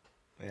about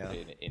Yeah.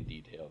 in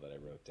detail that I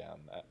wrote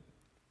down.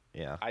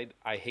 Yeah.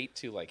 I hate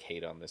to like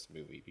hate on this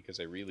movie, because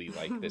I really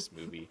like this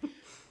movie,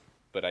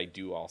 but I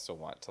do also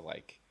want to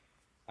like,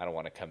 I don't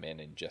want to come in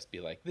and just be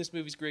like, this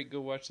movie's great,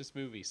 go watch this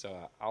movie.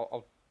 So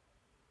I'll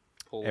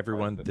pull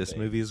Everyone, apart the this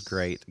movie is things.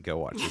 great. Go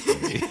watch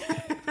this movie.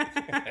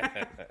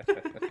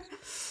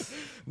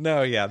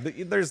 No, yeah,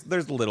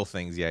 there's little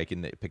things, yeah, I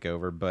can nitpick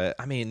over, but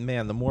I mean,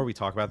 man, the more we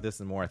talk about this,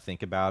 the more I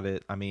think about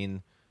it. I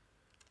mean,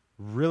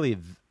 really,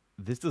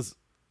 this.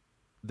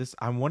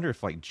 I wonder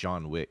if like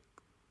John Wick,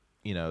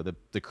 you know,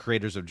 the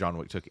creators of John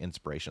Wick took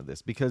inspiration of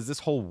this, because this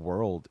whole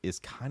world is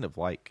kind of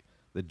like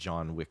the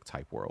John Wick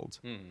type world.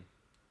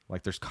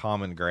 Like there's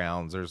common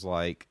grounds. There's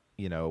like,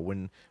 you know,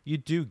 when you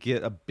do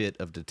get a bit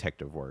of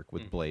detective work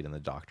with Blade and the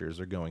doctors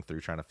are going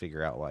through trying to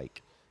figure out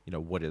like, you know,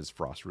 what is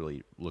Frost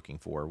really looking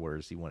for? Where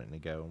is he wanting to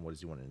go? And what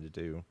is he wanting to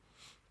do?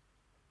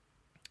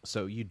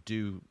 So you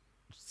do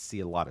see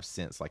a lot of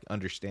sense, like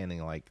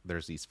understanding like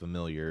there's these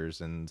familiars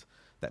and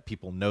that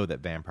people know that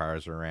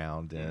vampires are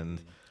around,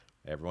 and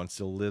everyone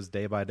still lives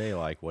day by day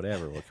like,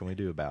 whatever, what can we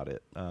do about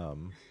it?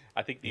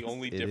 I think the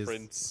only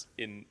difference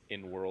in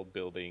world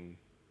building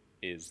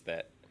is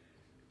that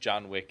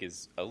John Wick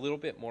is a little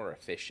bit more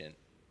efficient.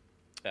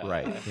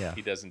 Right, yeah.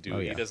 He doesn't do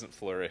he doesn't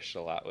flourish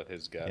a lot with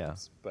his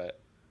guns, but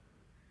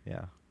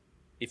Yeah.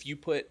 if you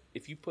put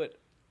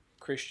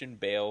Christian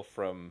Bale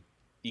from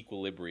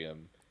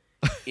Equilibrium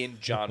in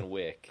John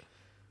Wick,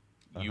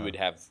 you would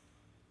have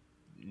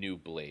new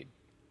Blade.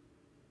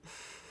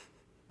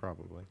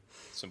 Probably.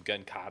 Some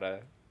gun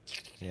kata,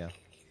 Yeah.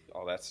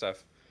 all that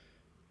stuff.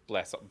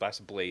 Bless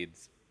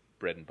Blade's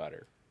bread and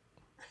butter.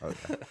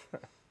 Okay.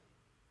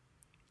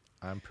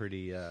 I'm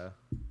pretty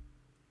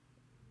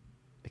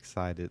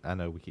excited. I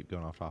know we keep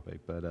going off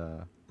topic, but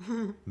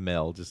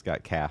Mel just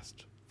got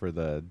cast for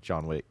the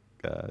John Wick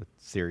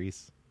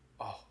series.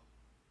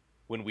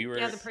 When we were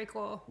Yeah, the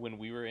prequel. when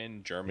we were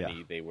in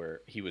Germany,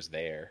 he was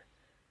there,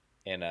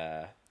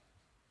 and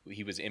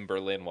he was in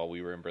Berlin while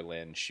we were in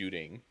Berlin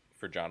shooting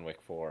for John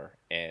Wick 4,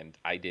 and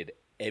I did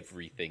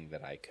everything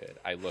that I could.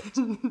 I looked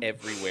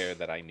everywhere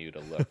that I knew to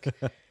look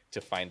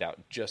to find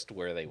out just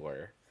where they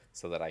were,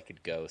 so that I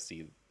could go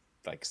see,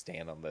 like,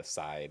 stand on the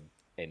side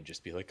and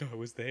just be like, oh, I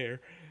was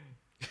there.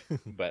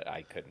 But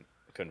I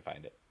couldn't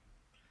find it.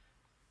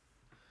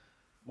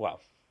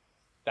 Well,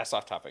 that's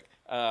off topic.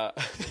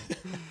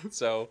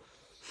 So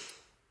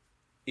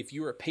if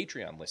you're a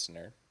Patreon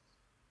listener,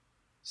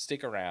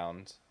 stick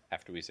around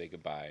after we say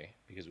goodbye,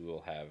 because we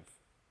will have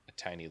a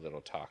tiny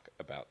little talk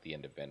about the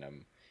end of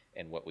Venom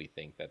and what we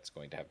think that's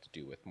going to have to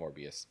do with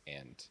Morbius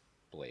and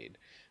Blade.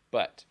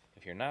 But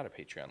if you're not a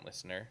Patreon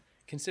listener,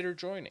 consider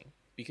joining,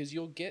 because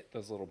you'll get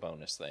those little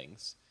bonus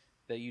things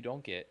that you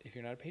don't get if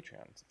you're not a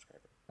Patreon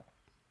subscriber.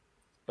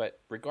 But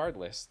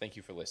regardless, thank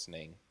you for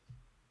listening.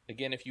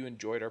 Again, if you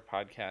enjoyed our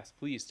podcast,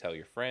 please tell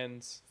your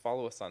friends,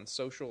 follow us on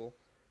social.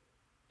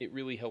 It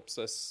really helps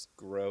us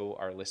grow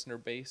our listener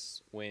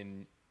base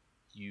when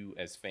you,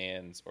 as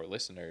fans or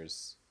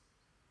listeners,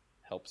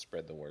 help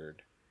spread the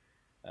word.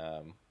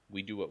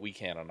 We do what we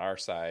can on our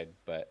side,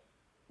 but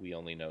we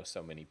only know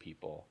so many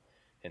people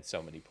and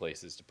so many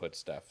places to put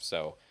stuff.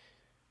 So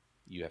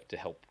you have to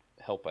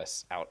help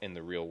us out in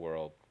the real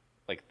world,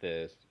 like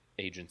the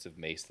agents of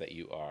Mace that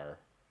you are.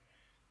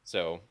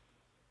 So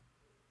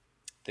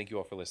thank you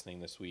all for listening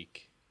this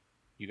week.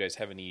 You guys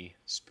have any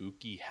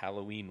spooky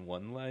Halloween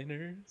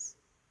one-liners?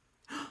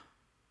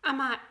 I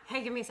might.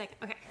 Hey, give me a second.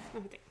 Okay,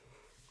 let me think.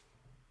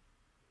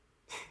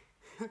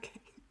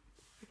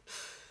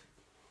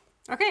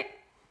 Okay.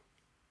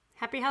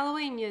 Happy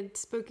Halloween, you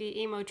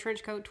spooky emo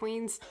trenchcoat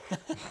tweens.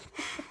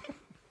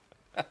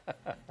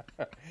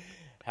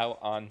 How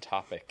on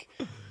topic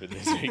for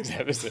this week's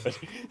episode.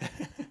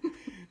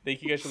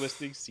 Thank you guys for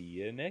listening. See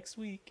you next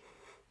week.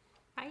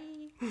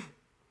 Bye.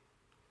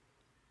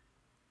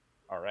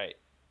 All right.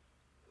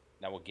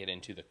 Now we'll get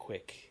into the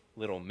quick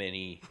little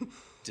mini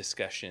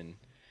discussion.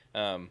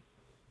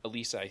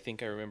 Elisa, I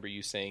think I remember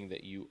you saying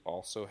that you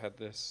also had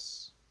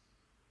this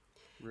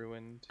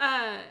ruined.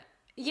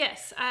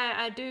 Yes,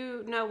 I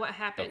do know what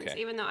happens,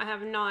 Okay. even though I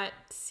have not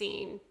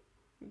seen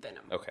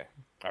Venom. Okay.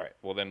 All right.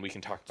 Well, then we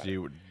can talk about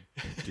it.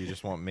 Do you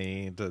just want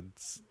me to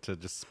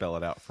just spell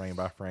it out frame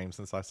by frame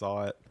since I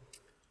saw it?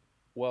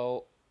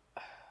 Well,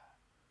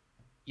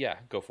 yeah,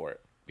 go for it.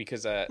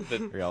 Because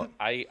Real-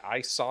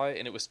 I saw it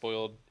and it was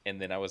spoiled,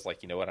 and then I was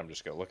like, you know what, I'm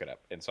just going to look it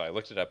up. And so I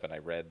looked it up and I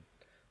read.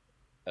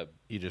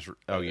 You just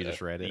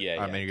read it? Yeah,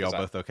 I mean, are y'all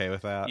both okay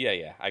with that?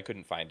 Yeah. I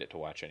couldn't find it to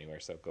watch anywhere,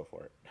 so go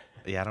for it.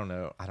 Yeah, I don't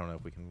know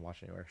if we can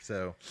watch anywhere.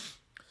 So,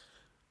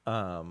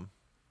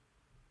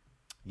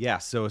 yeah,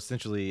 so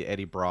essentially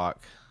Eddie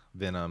Brock,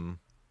 Venom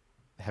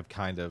have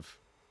kind of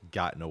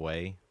gotten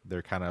away.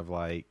 They're kind of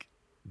like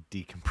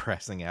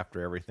decompressing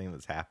after everything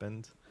that's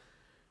happened.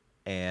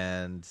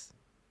 And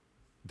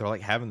they're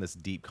like having this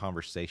deep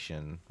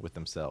conversation with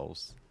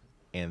themselves.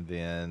 And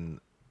then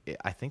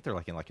I think they're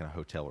like in a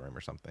hotel room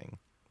or something.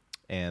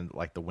 And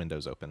like the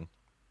window's open.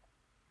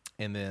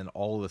 And then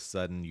all of a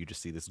sudden you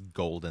just see this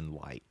golden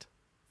light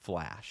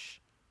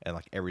flash and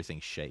like everything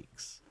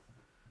shakes.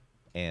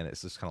 And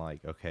it's just kind of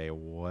like, okay,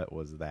 what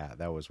was that?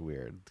 That was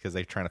weird, because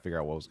they're trying to figure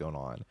out what was going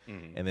on.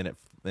 Mm-hmm. And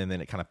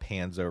then it kind of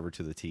pans over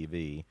to the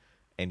TV,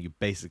 and you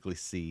basically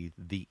see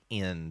the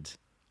end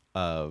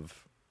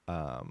of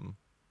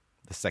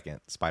the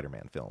second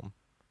Spider-Man film,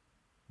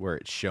 where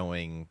it's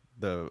showing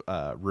the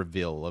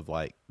reveal of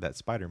like that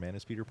Spider-Man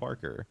is Peter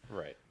Parker.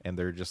 Right. And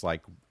they're just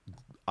like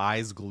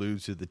eyes glued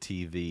to the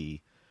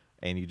TV,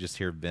 and you just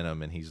hear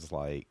Venom, and he's just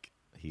like,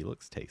 he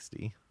looks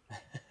tasty.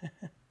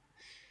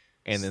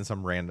 And then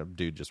some random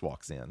dude just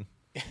walks in.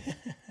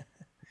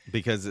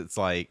 Because it's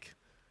like,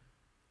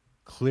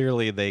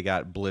 clearly they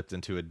got blipped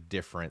into a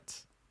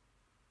different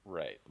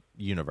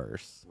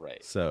universe.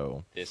 Right.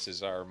 So this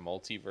is our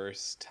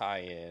multiverse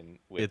tie-in.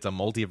 It's a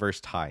multiverse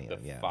tie-in,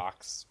 the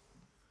Fox.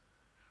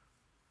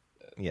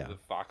 The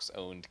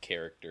Fox-owned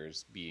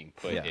characters being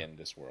put in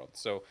this world.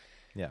 So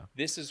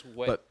this is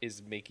what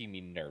is making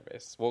me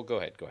nervous. Well, go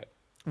ahead.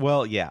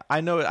 Well, yeah,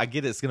 I know. I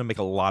get it's going to make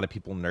a lot of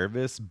people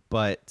nervous,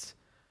 but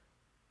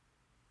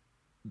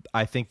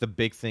I think the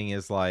big thing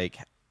is like,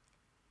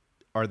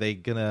 how are they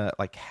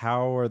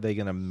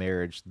gonna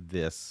marriage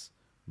this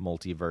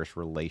multiverse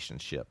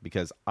relationship?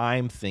 Because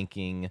I'm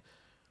thinking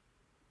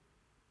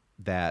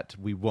that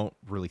we won't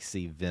really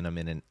see Venom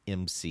in an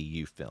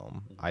MCU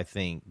film. Mm-hmm. I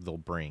think they'll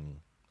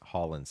bring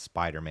Holland's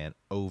Spider-Man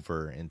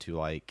over into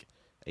like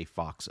a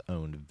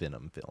Fox-owned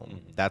Venom film.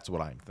 Mm-hmm. That's what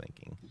I'm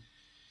thinking.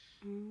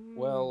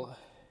 Well,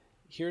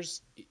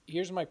 here's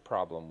my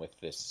problem with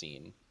this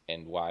scene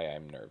and why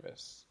I'm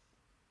nervous.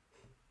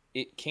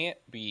 It can't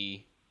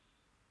be...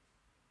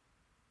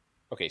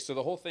 Okay, so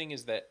the whole thing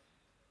is that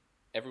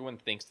everyone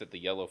thinks that the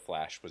Yellow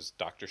Flash was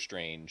Doctor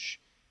Strange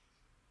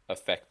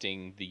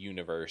affecting the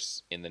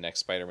universe in the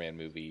next Spider-Man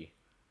movie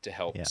to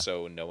help Yeah.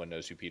 so no one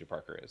knows who Peter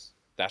Parker is.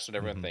 That's what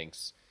everyone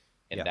thinks.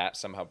 And Yeah. that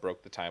somehow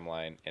broke the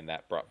timeline, and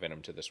that brought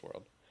Venom to this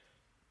world.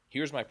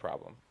 Here's my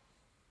problem.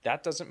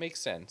 That doesn't make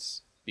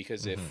sense,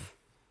 because if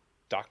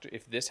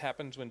this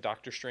happens when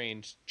Doctor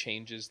Strange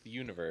changes the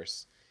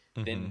universe,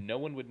 then no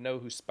one would know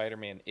who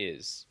Spider-Man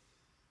is.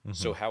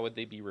 So how would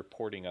they be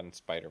reporting on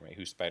Spider-Man,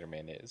 who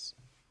Spider-Man is?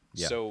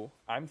 Yeah. So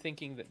I'm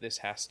thinking that this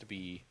has to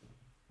be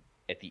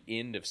at the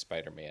end of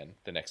Spider-Man,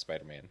 the next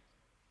Spider-Man,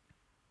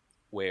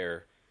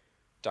 where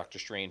Doctor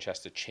Strange has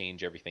to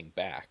change everything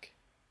back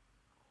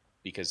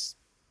because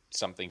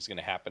something's going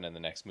to happen in the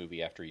next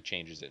movie after he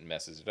changes it and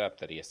messes it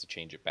up, that he has to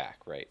change it back,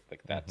 right?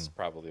 Like, that's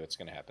probably what's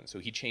going to happen. So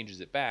he changes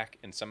it back,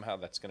 and somehow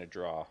that's going to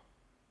draw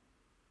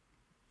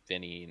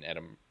Vinny and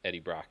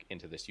Eddie Brock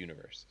into this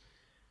universe.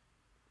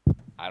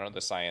 I don't know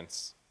the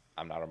science.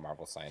 I'm not a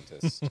Marvel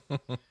scientist.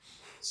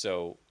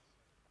 So,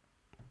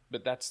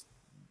 but that's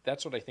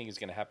what I think is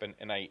going to happen.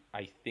 And I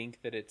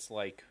think that it's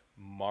like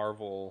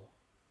Marvel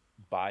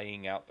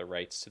buying out the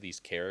rights to these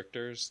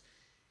characters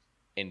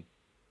and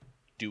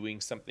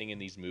doing something in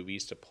these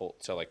movies to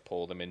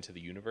pull them into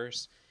the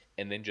universe,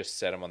 and then just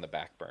set them on the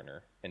back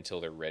burner until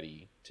they're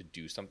ready to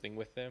do something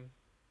with them.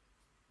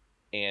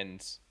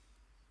 And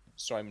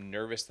so I'm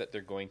nervous that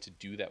they're going to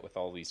do that with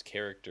all these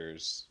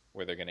characters,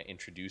 where they're going to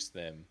introduce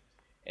them,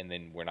 and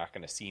then we're not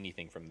going to see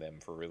anything from them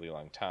for a really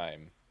long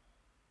time.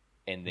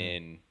 And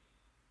then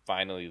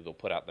finally they'll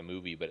put out the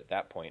movie, but at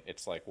that point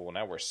it's like, well,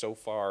 now we're so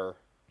far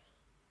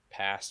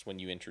past when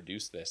you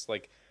introduce this.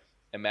 Like,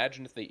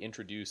 imagine if they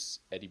introduce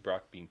Eddie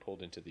Brock being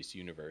pulled into this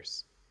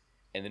universe,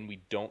 and then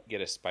we don't get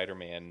a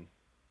Spider-Man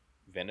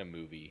Venom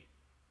movie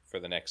for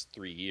the next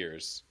 3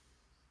 years.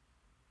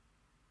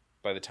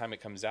 By the time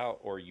it comes out,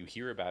 or you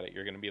hear about it,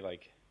 you're going to be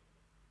like,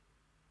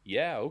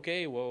 yeah,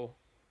 okay, well,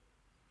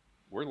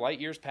 we're light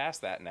years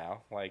past that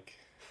now. Like,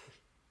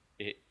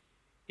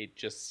 it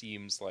just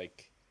seems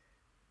like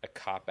a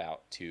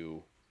cop-out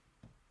to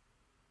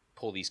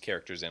pull these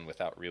characters in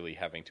without really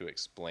having to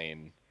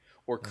explain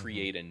or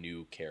create a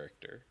new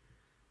character.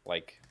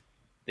 Like,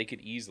 they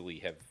could easily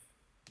have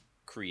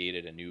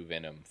created a new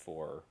Venom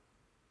for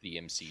the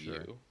MCU.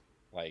 Sure.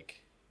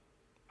 Like,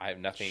 I have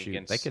nothing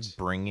against... They could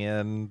bring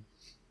in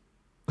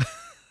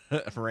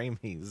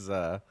Raimi's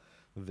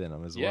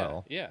Venom as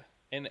well. Yeah,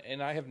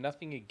 and I have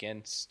nothing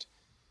against...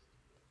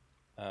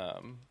 I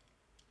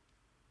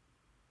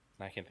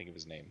can't think of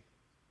his name.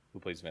 Who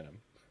plays Venom?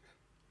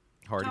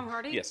 Hardy. Tom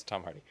Hardy? Yes,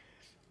 Tom Hardy.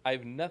 I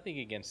have nothing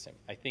against him.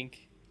 I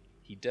think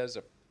he does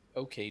a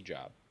okay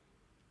job.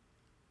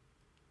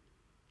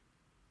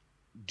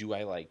 Do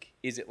I like...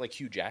 Is it like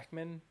Hugh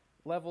Jackman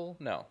level?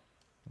 No.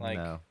 Like,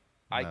 No.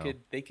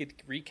 They could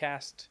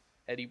recast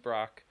Eddie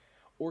Brock,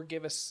 or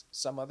give us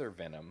some other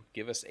Venom.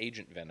 Give us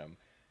Agent Venom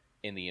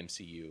in the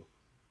MCU,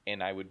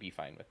 and I would be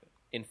fine with it.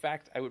 In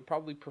fact, I would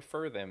probably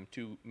prefer them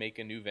to make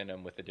a new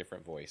Venom with a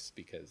different voice,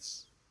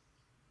 because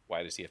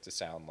why does he have to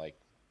sound like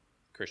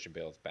Christian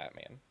Bale's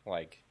Batman?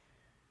 Like,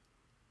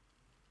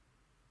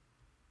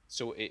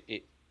 so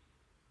it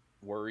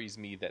worries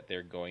me that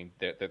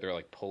they're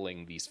like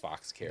pulling these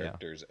Fox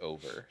characters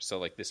over. So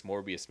like, this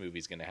Morbius movie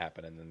is going to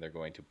happen, and then they're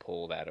going to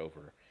pull that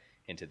over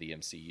into the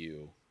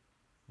MCU,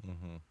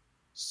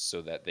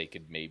 so that they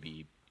could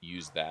maybe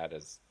use that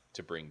as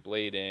to bring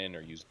Blade in,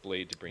 or use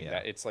Blade to bring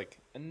that. It's like,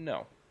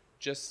 no,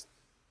 just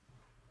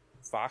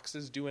Fox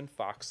is doing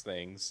Fox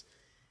things,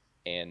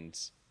 and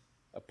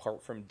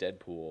apart from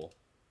Deadpool,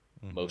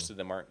 most of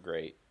them aren't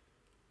great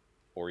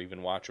or even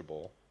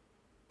watchable.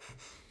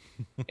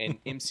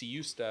 And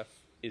MCU stuff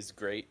is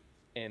great,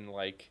 and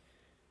like,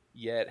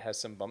 yeah, it has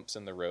some bumps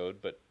in the road,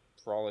 but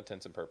for all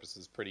intents and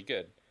purposes, pretty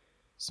good.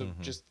 So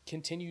just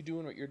continue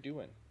doing what you're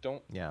doing.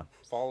 Don't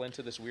fall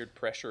into this weird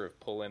pressure of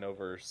pulling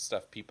over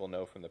stuff people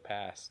know from the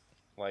past.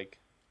 Like,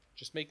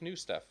 just make new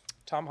stuff.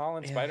 Tom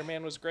Holland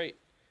Spider-Man was great.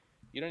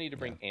 You don't need to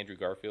bring Andrew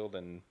Garfield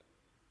and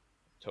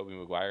Tobey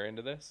Maguire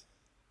into this.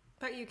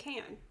 But you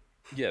can.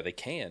 Yeah, they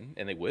can,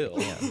 and they will.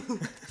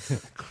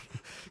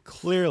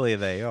 Clearly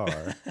they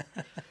are.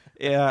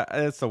 Yeah,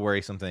 that's the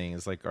worrisome thing,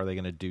 is like, are they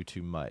going to do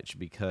too much?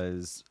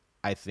 Because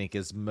I think,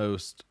 as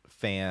most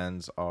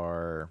fans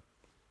are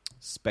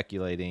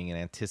speculating and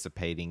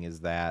anticipating, is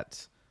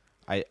that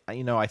I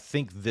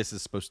think this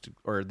is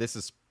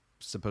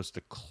supposed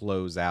to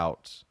close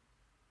out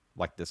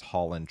like this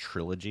Holland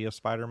trilogy of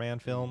Spider-Man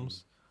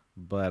films,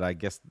 but I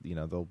guess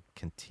they'll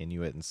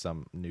continue it in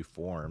some new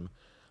form.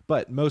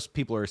 But most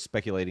people are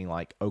speculating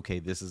like, okay,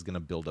 this is going to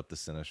build up the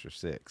Sinister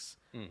Six.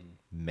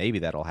 Maybe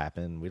that'll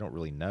happen. We don't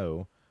really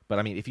know. But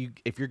I mean,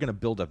 if you're going to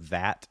build up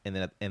that,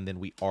 and then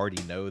we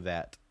already know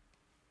that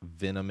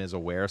Venom is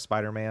aware of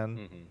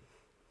Spider-Man,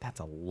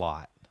 that's a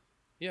lot.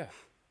 Yeah,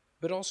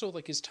 but also,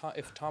 like,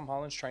 if Tom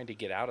Holland's trying to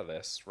get out of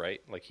this,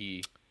 right? Like,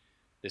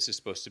 this is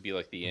supposed to be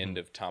like the end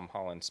of Tom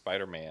Holland's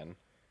Spider-Man.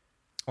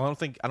 Well,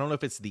 I don't know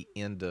if it's the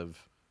end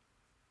of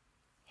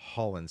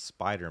Holland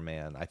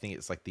Spider-Man. I think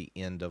it's like the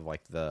end of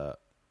like the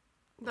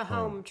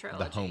home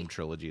trilogy. The home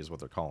trilogy is what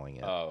they're calling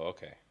it. Oh,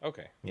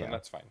 okay. Yeah. Then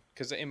that's fine.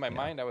 Because in my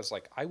mind, I was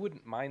like, I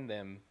wouldn't mind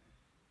them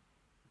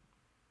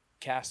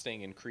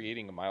casting and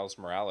creating a Miles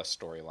Morales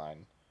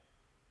storyline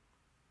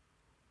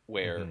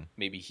where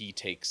maybe he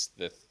takes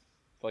the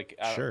like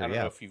I don't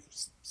know if you've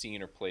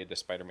seen or played the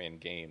Spider-Man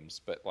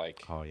games, but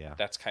like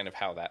that's kind of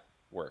how that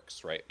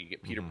works, right? You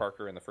get Peter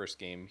Parker in the first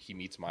game, he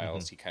meets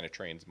Miles, he kind of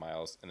trains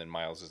Miles, and then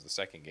Miles is the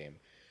second game.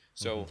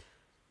 So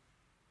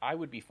I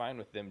would be fine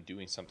with them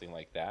doing something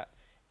like that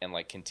and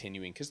like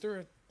continuing, because there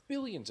are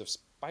billions of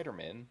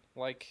Spider-Men.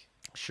 Like,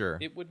 sure,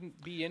 it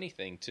wouldn't be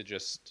anything to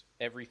just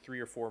every 3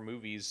 or 4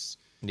 movies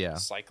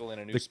cycle in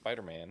a new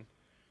Spider-Man.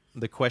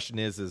 The question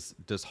is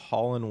does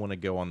Holland want to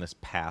go on this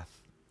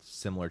path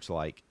similar to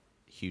like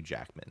Hugh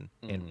Jackman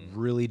and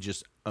really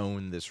just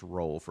own this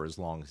role for as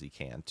long as he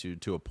can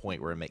to a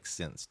point where it makes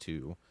sense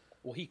to?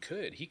 Well, he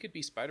could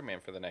be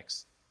Spider-Man for the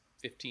next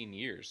 15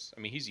 years.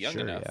 I mean, he's young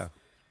enough.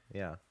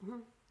 Yeah.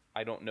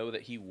 I don't know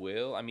that he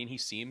will. I mean, he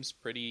seems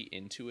pretty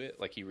into it.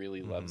 Like, he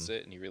really loves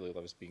it, and he really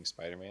loves being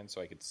Spider-Man,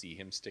 so I could see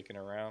him sticking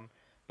around.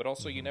 But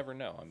also, you never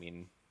know. I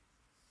mean,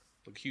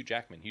 look, Hugh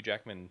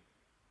Jackman,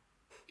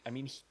 I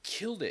mean, he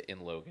killed it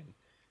in Logan.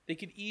 They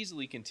could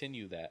easily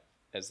continue that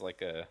as,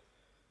 like, a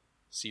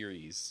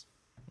series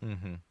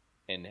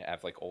and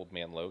have, like, Old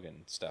Man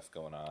Logan stuff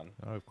going on.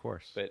 Oh, of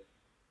course. But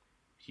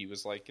he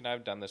was like,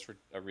 I've done this for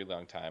a really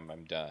long time.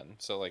 I'm done.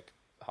 So, like,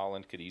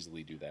 Holland could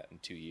easily do that in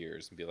 2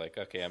 years and be like,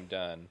 okay, I'm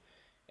done.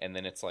 And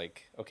then it's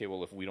like, okay,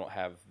 well, if we don't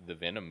have the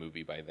Venom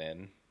movie by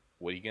then,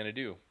 what are you going to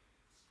do?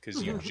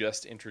 Because you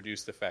just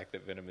introduced the fact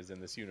that Venom is in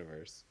this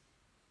universe.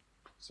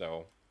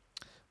 So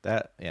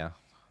I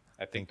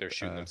think they're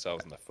shooting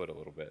themselves in the foot a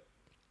little bit.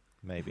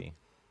 Maybe.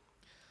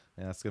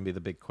 And that's going to be the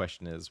big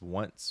question is,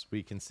 once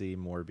we can see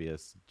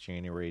Morbius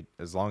January,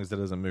 as long as it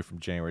doesn't move from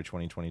January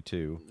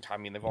 2022. I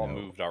mean, they've all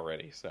moved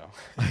already, so.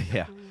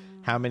 Yeah.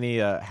 How many,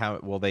 how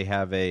will they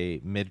have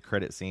a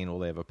mid-credit scene? Will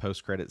they have a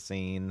post-credit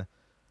scene?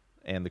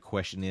 And the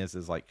question is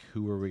like,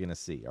 who are we going to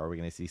see? Are we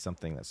going to see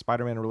something that's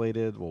Spider-Man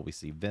related? Will we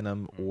see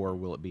Venom? Or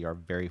will it be our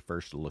very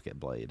first look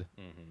at Blade?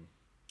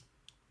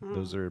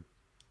 Those are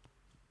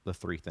the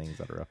 3 things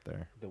that are up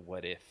there. The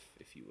what if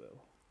you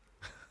will.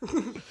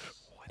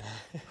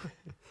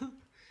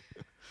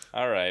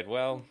 All right,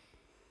 well,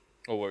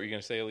 what were you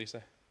going to say,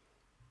 Elisa?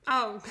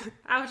 Oh,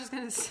 I was just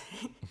going to say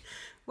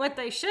what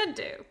they should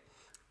do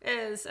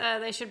is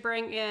they should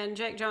bring in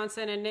Jake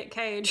Johnson and Nick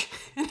Cage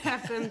and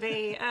have them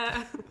be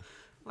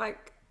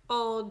like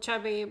old,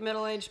 chubby,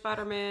 middle-aged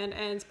Spider-Man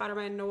and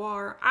Spider-Man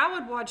Noir. I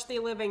would watch the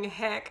living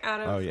heck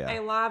out of a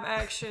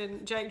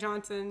live-action Jake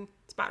Johnson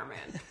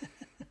Spider-Man.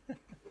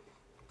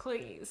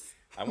 Please.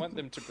 I want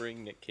them to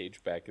bring Nick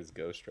Cage back as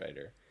Ghost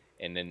Rider.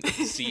 And then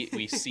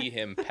we see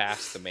him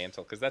pass the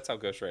mantle, because that's how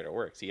Ghost Rider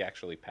works. He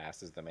actually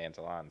passes the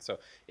mantle on. So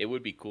it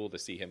would be cool to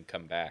see him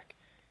come back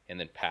and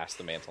then pass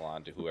the mantle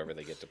on to whoever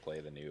they get to play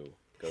the new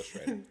Ghost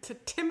Rider. To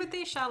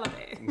Timothy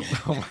Chalamet.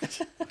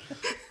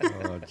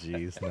 Oh,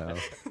 jeez, no.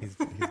 He's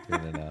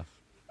doing enough.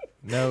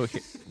 No,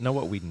 know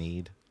what we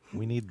need?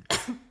 We need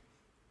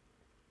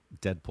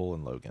Deadpool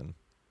and Logan.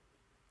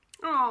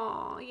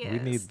 Oh, yes. We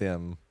need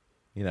them,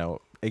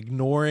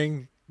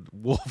 ignoring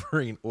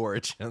Wolverine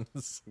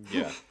Origins.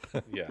 Yeah,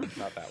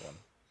 not that one.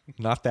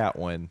 Not that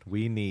one.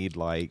 We need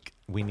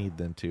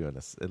them to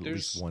at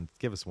least one.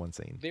 Give us one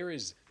scene. There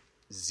is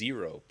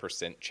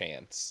 0%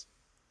 chance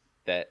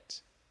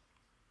that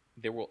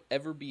there will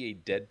ever be a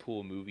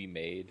Deadpool movie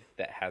made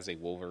that has a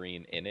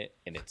Wolverine in it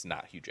and it's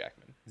not Hugh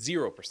Jackman.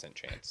 0%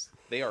 chance.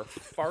 They are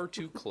far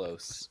too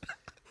close,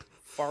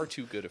 far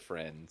too good of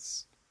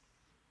friends.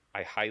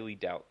 I highly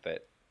doubt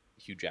that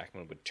Hugh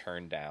Jackman would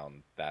turn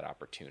down that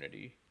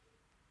opportunity.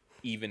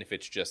 Even if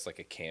it's just like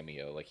a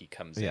cameo, like he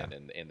comes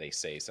in and they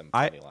say some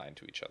funny line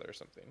to each other or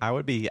something. I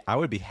would be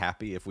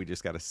happy if we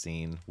just got a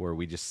scene where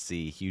we just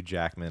see Hugh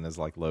Jackman as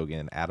like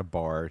Logan at a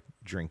bar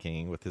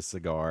drinking with his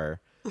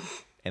cigar,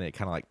 and it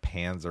kind of like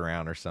pans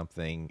around or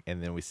something,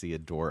 and then we see a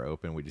door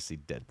open. We just see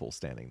Deadpool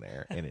standing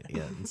there, and it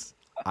ends.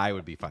 I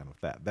would be fine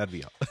with that. That'd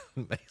be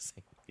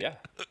amazing. Yeah.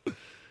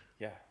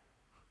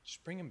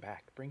 Just bring him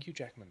back. Bring Hugh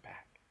Jackman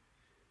back.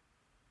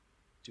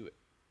 Do it.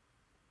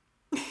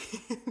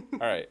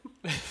 All right.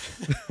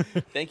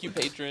 Thank you,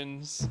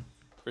 patrons,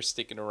 for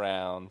sticking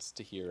around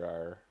to hear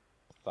our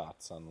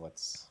thoughts on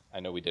I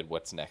know we did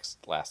what's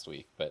next last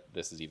week, but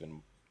this is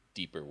even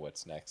deeper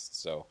what's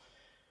next. So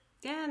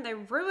yeah, and they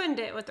ruined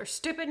it with their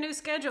stupid new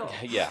schedule.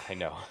 Yeah, I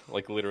know.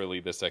 Like literally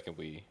the second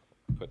we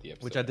put the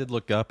episode. Which I did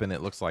look up, and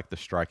it looks like the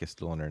strike is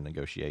still under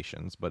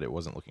negotiations, but it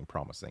wasn't looking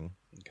promising.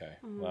 Okay.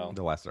 Well,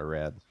 the last I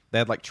read, they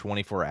had like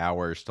 24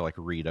 hours to like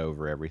read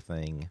over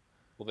everything.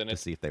 Well, then to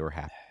see if they were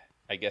happy.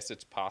 I guess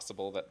it's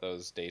possible that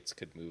those dates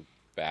could move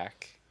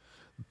back.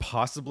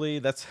 Possibly.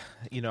 That's,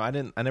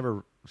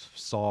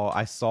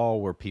 I saw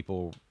where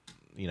people,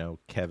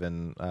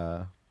 Kevin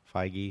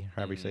Feige,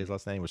 however you say his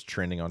last name, was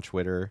trending on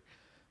Twitter.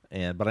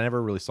 But I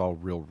never really saw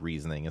real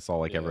reasoning. It's all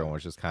like everyone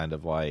was just kind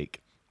of like,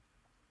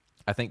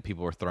 I think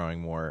people were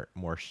throwing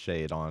more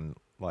shade on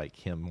like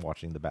him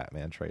watching the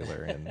Batman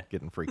trailer and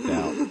getting freaked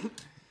out.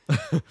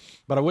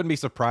 But I wouldn't be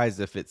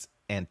surprised if it's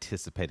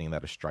anticipating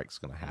that a strike's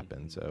going to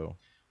happen. So.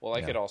 Well,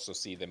 I could also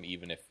see them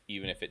even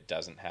if it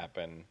doesn't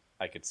happen.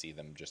 I could see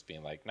them just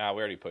being like, nah, we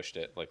already pushed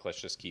it. Like, let's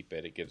just keep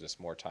it. It gives us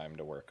more time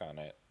to work on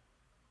it.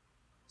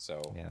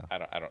 So Yeah.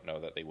 I don't know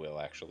that they will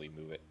actually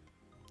move it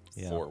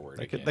Yeah. forward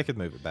They again. could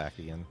move it back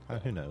again.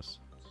 Who knows?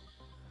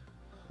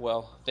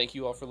 Well, thank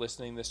you all for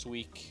listening this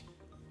week.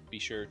 Be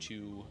sure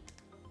to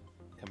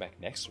come back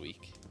next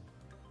week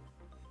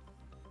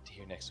to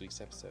hear next week's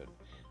episode.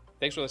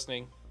 Thanks for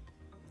listening.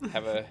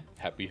 Have a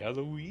happy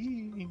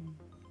Halloween.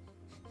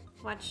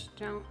 Watch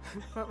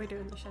What We Do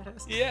in the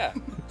Shadows. Yeah.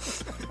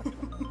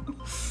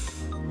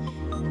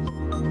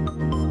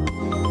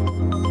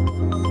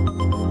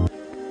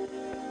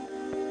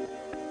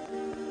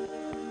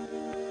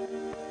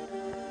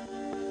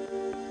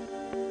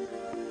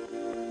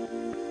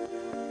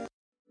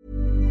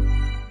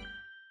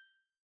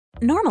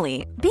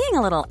 Normally, being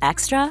a little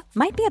extra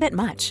might be a bit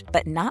much,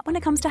 but not when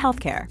it comes to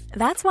healthcare.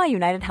 That's why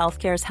United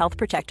Healthcare's Health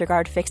Protector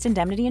Guard fixed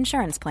indemnity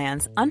insurance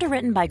plans,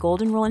 underwritten by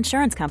Golden Rule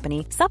Insurance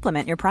Company,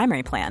 supplement your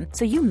primary plan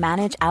so you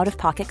manage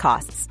out-of-pocket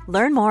costs.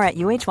 Learn more at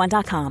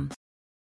uh1.com.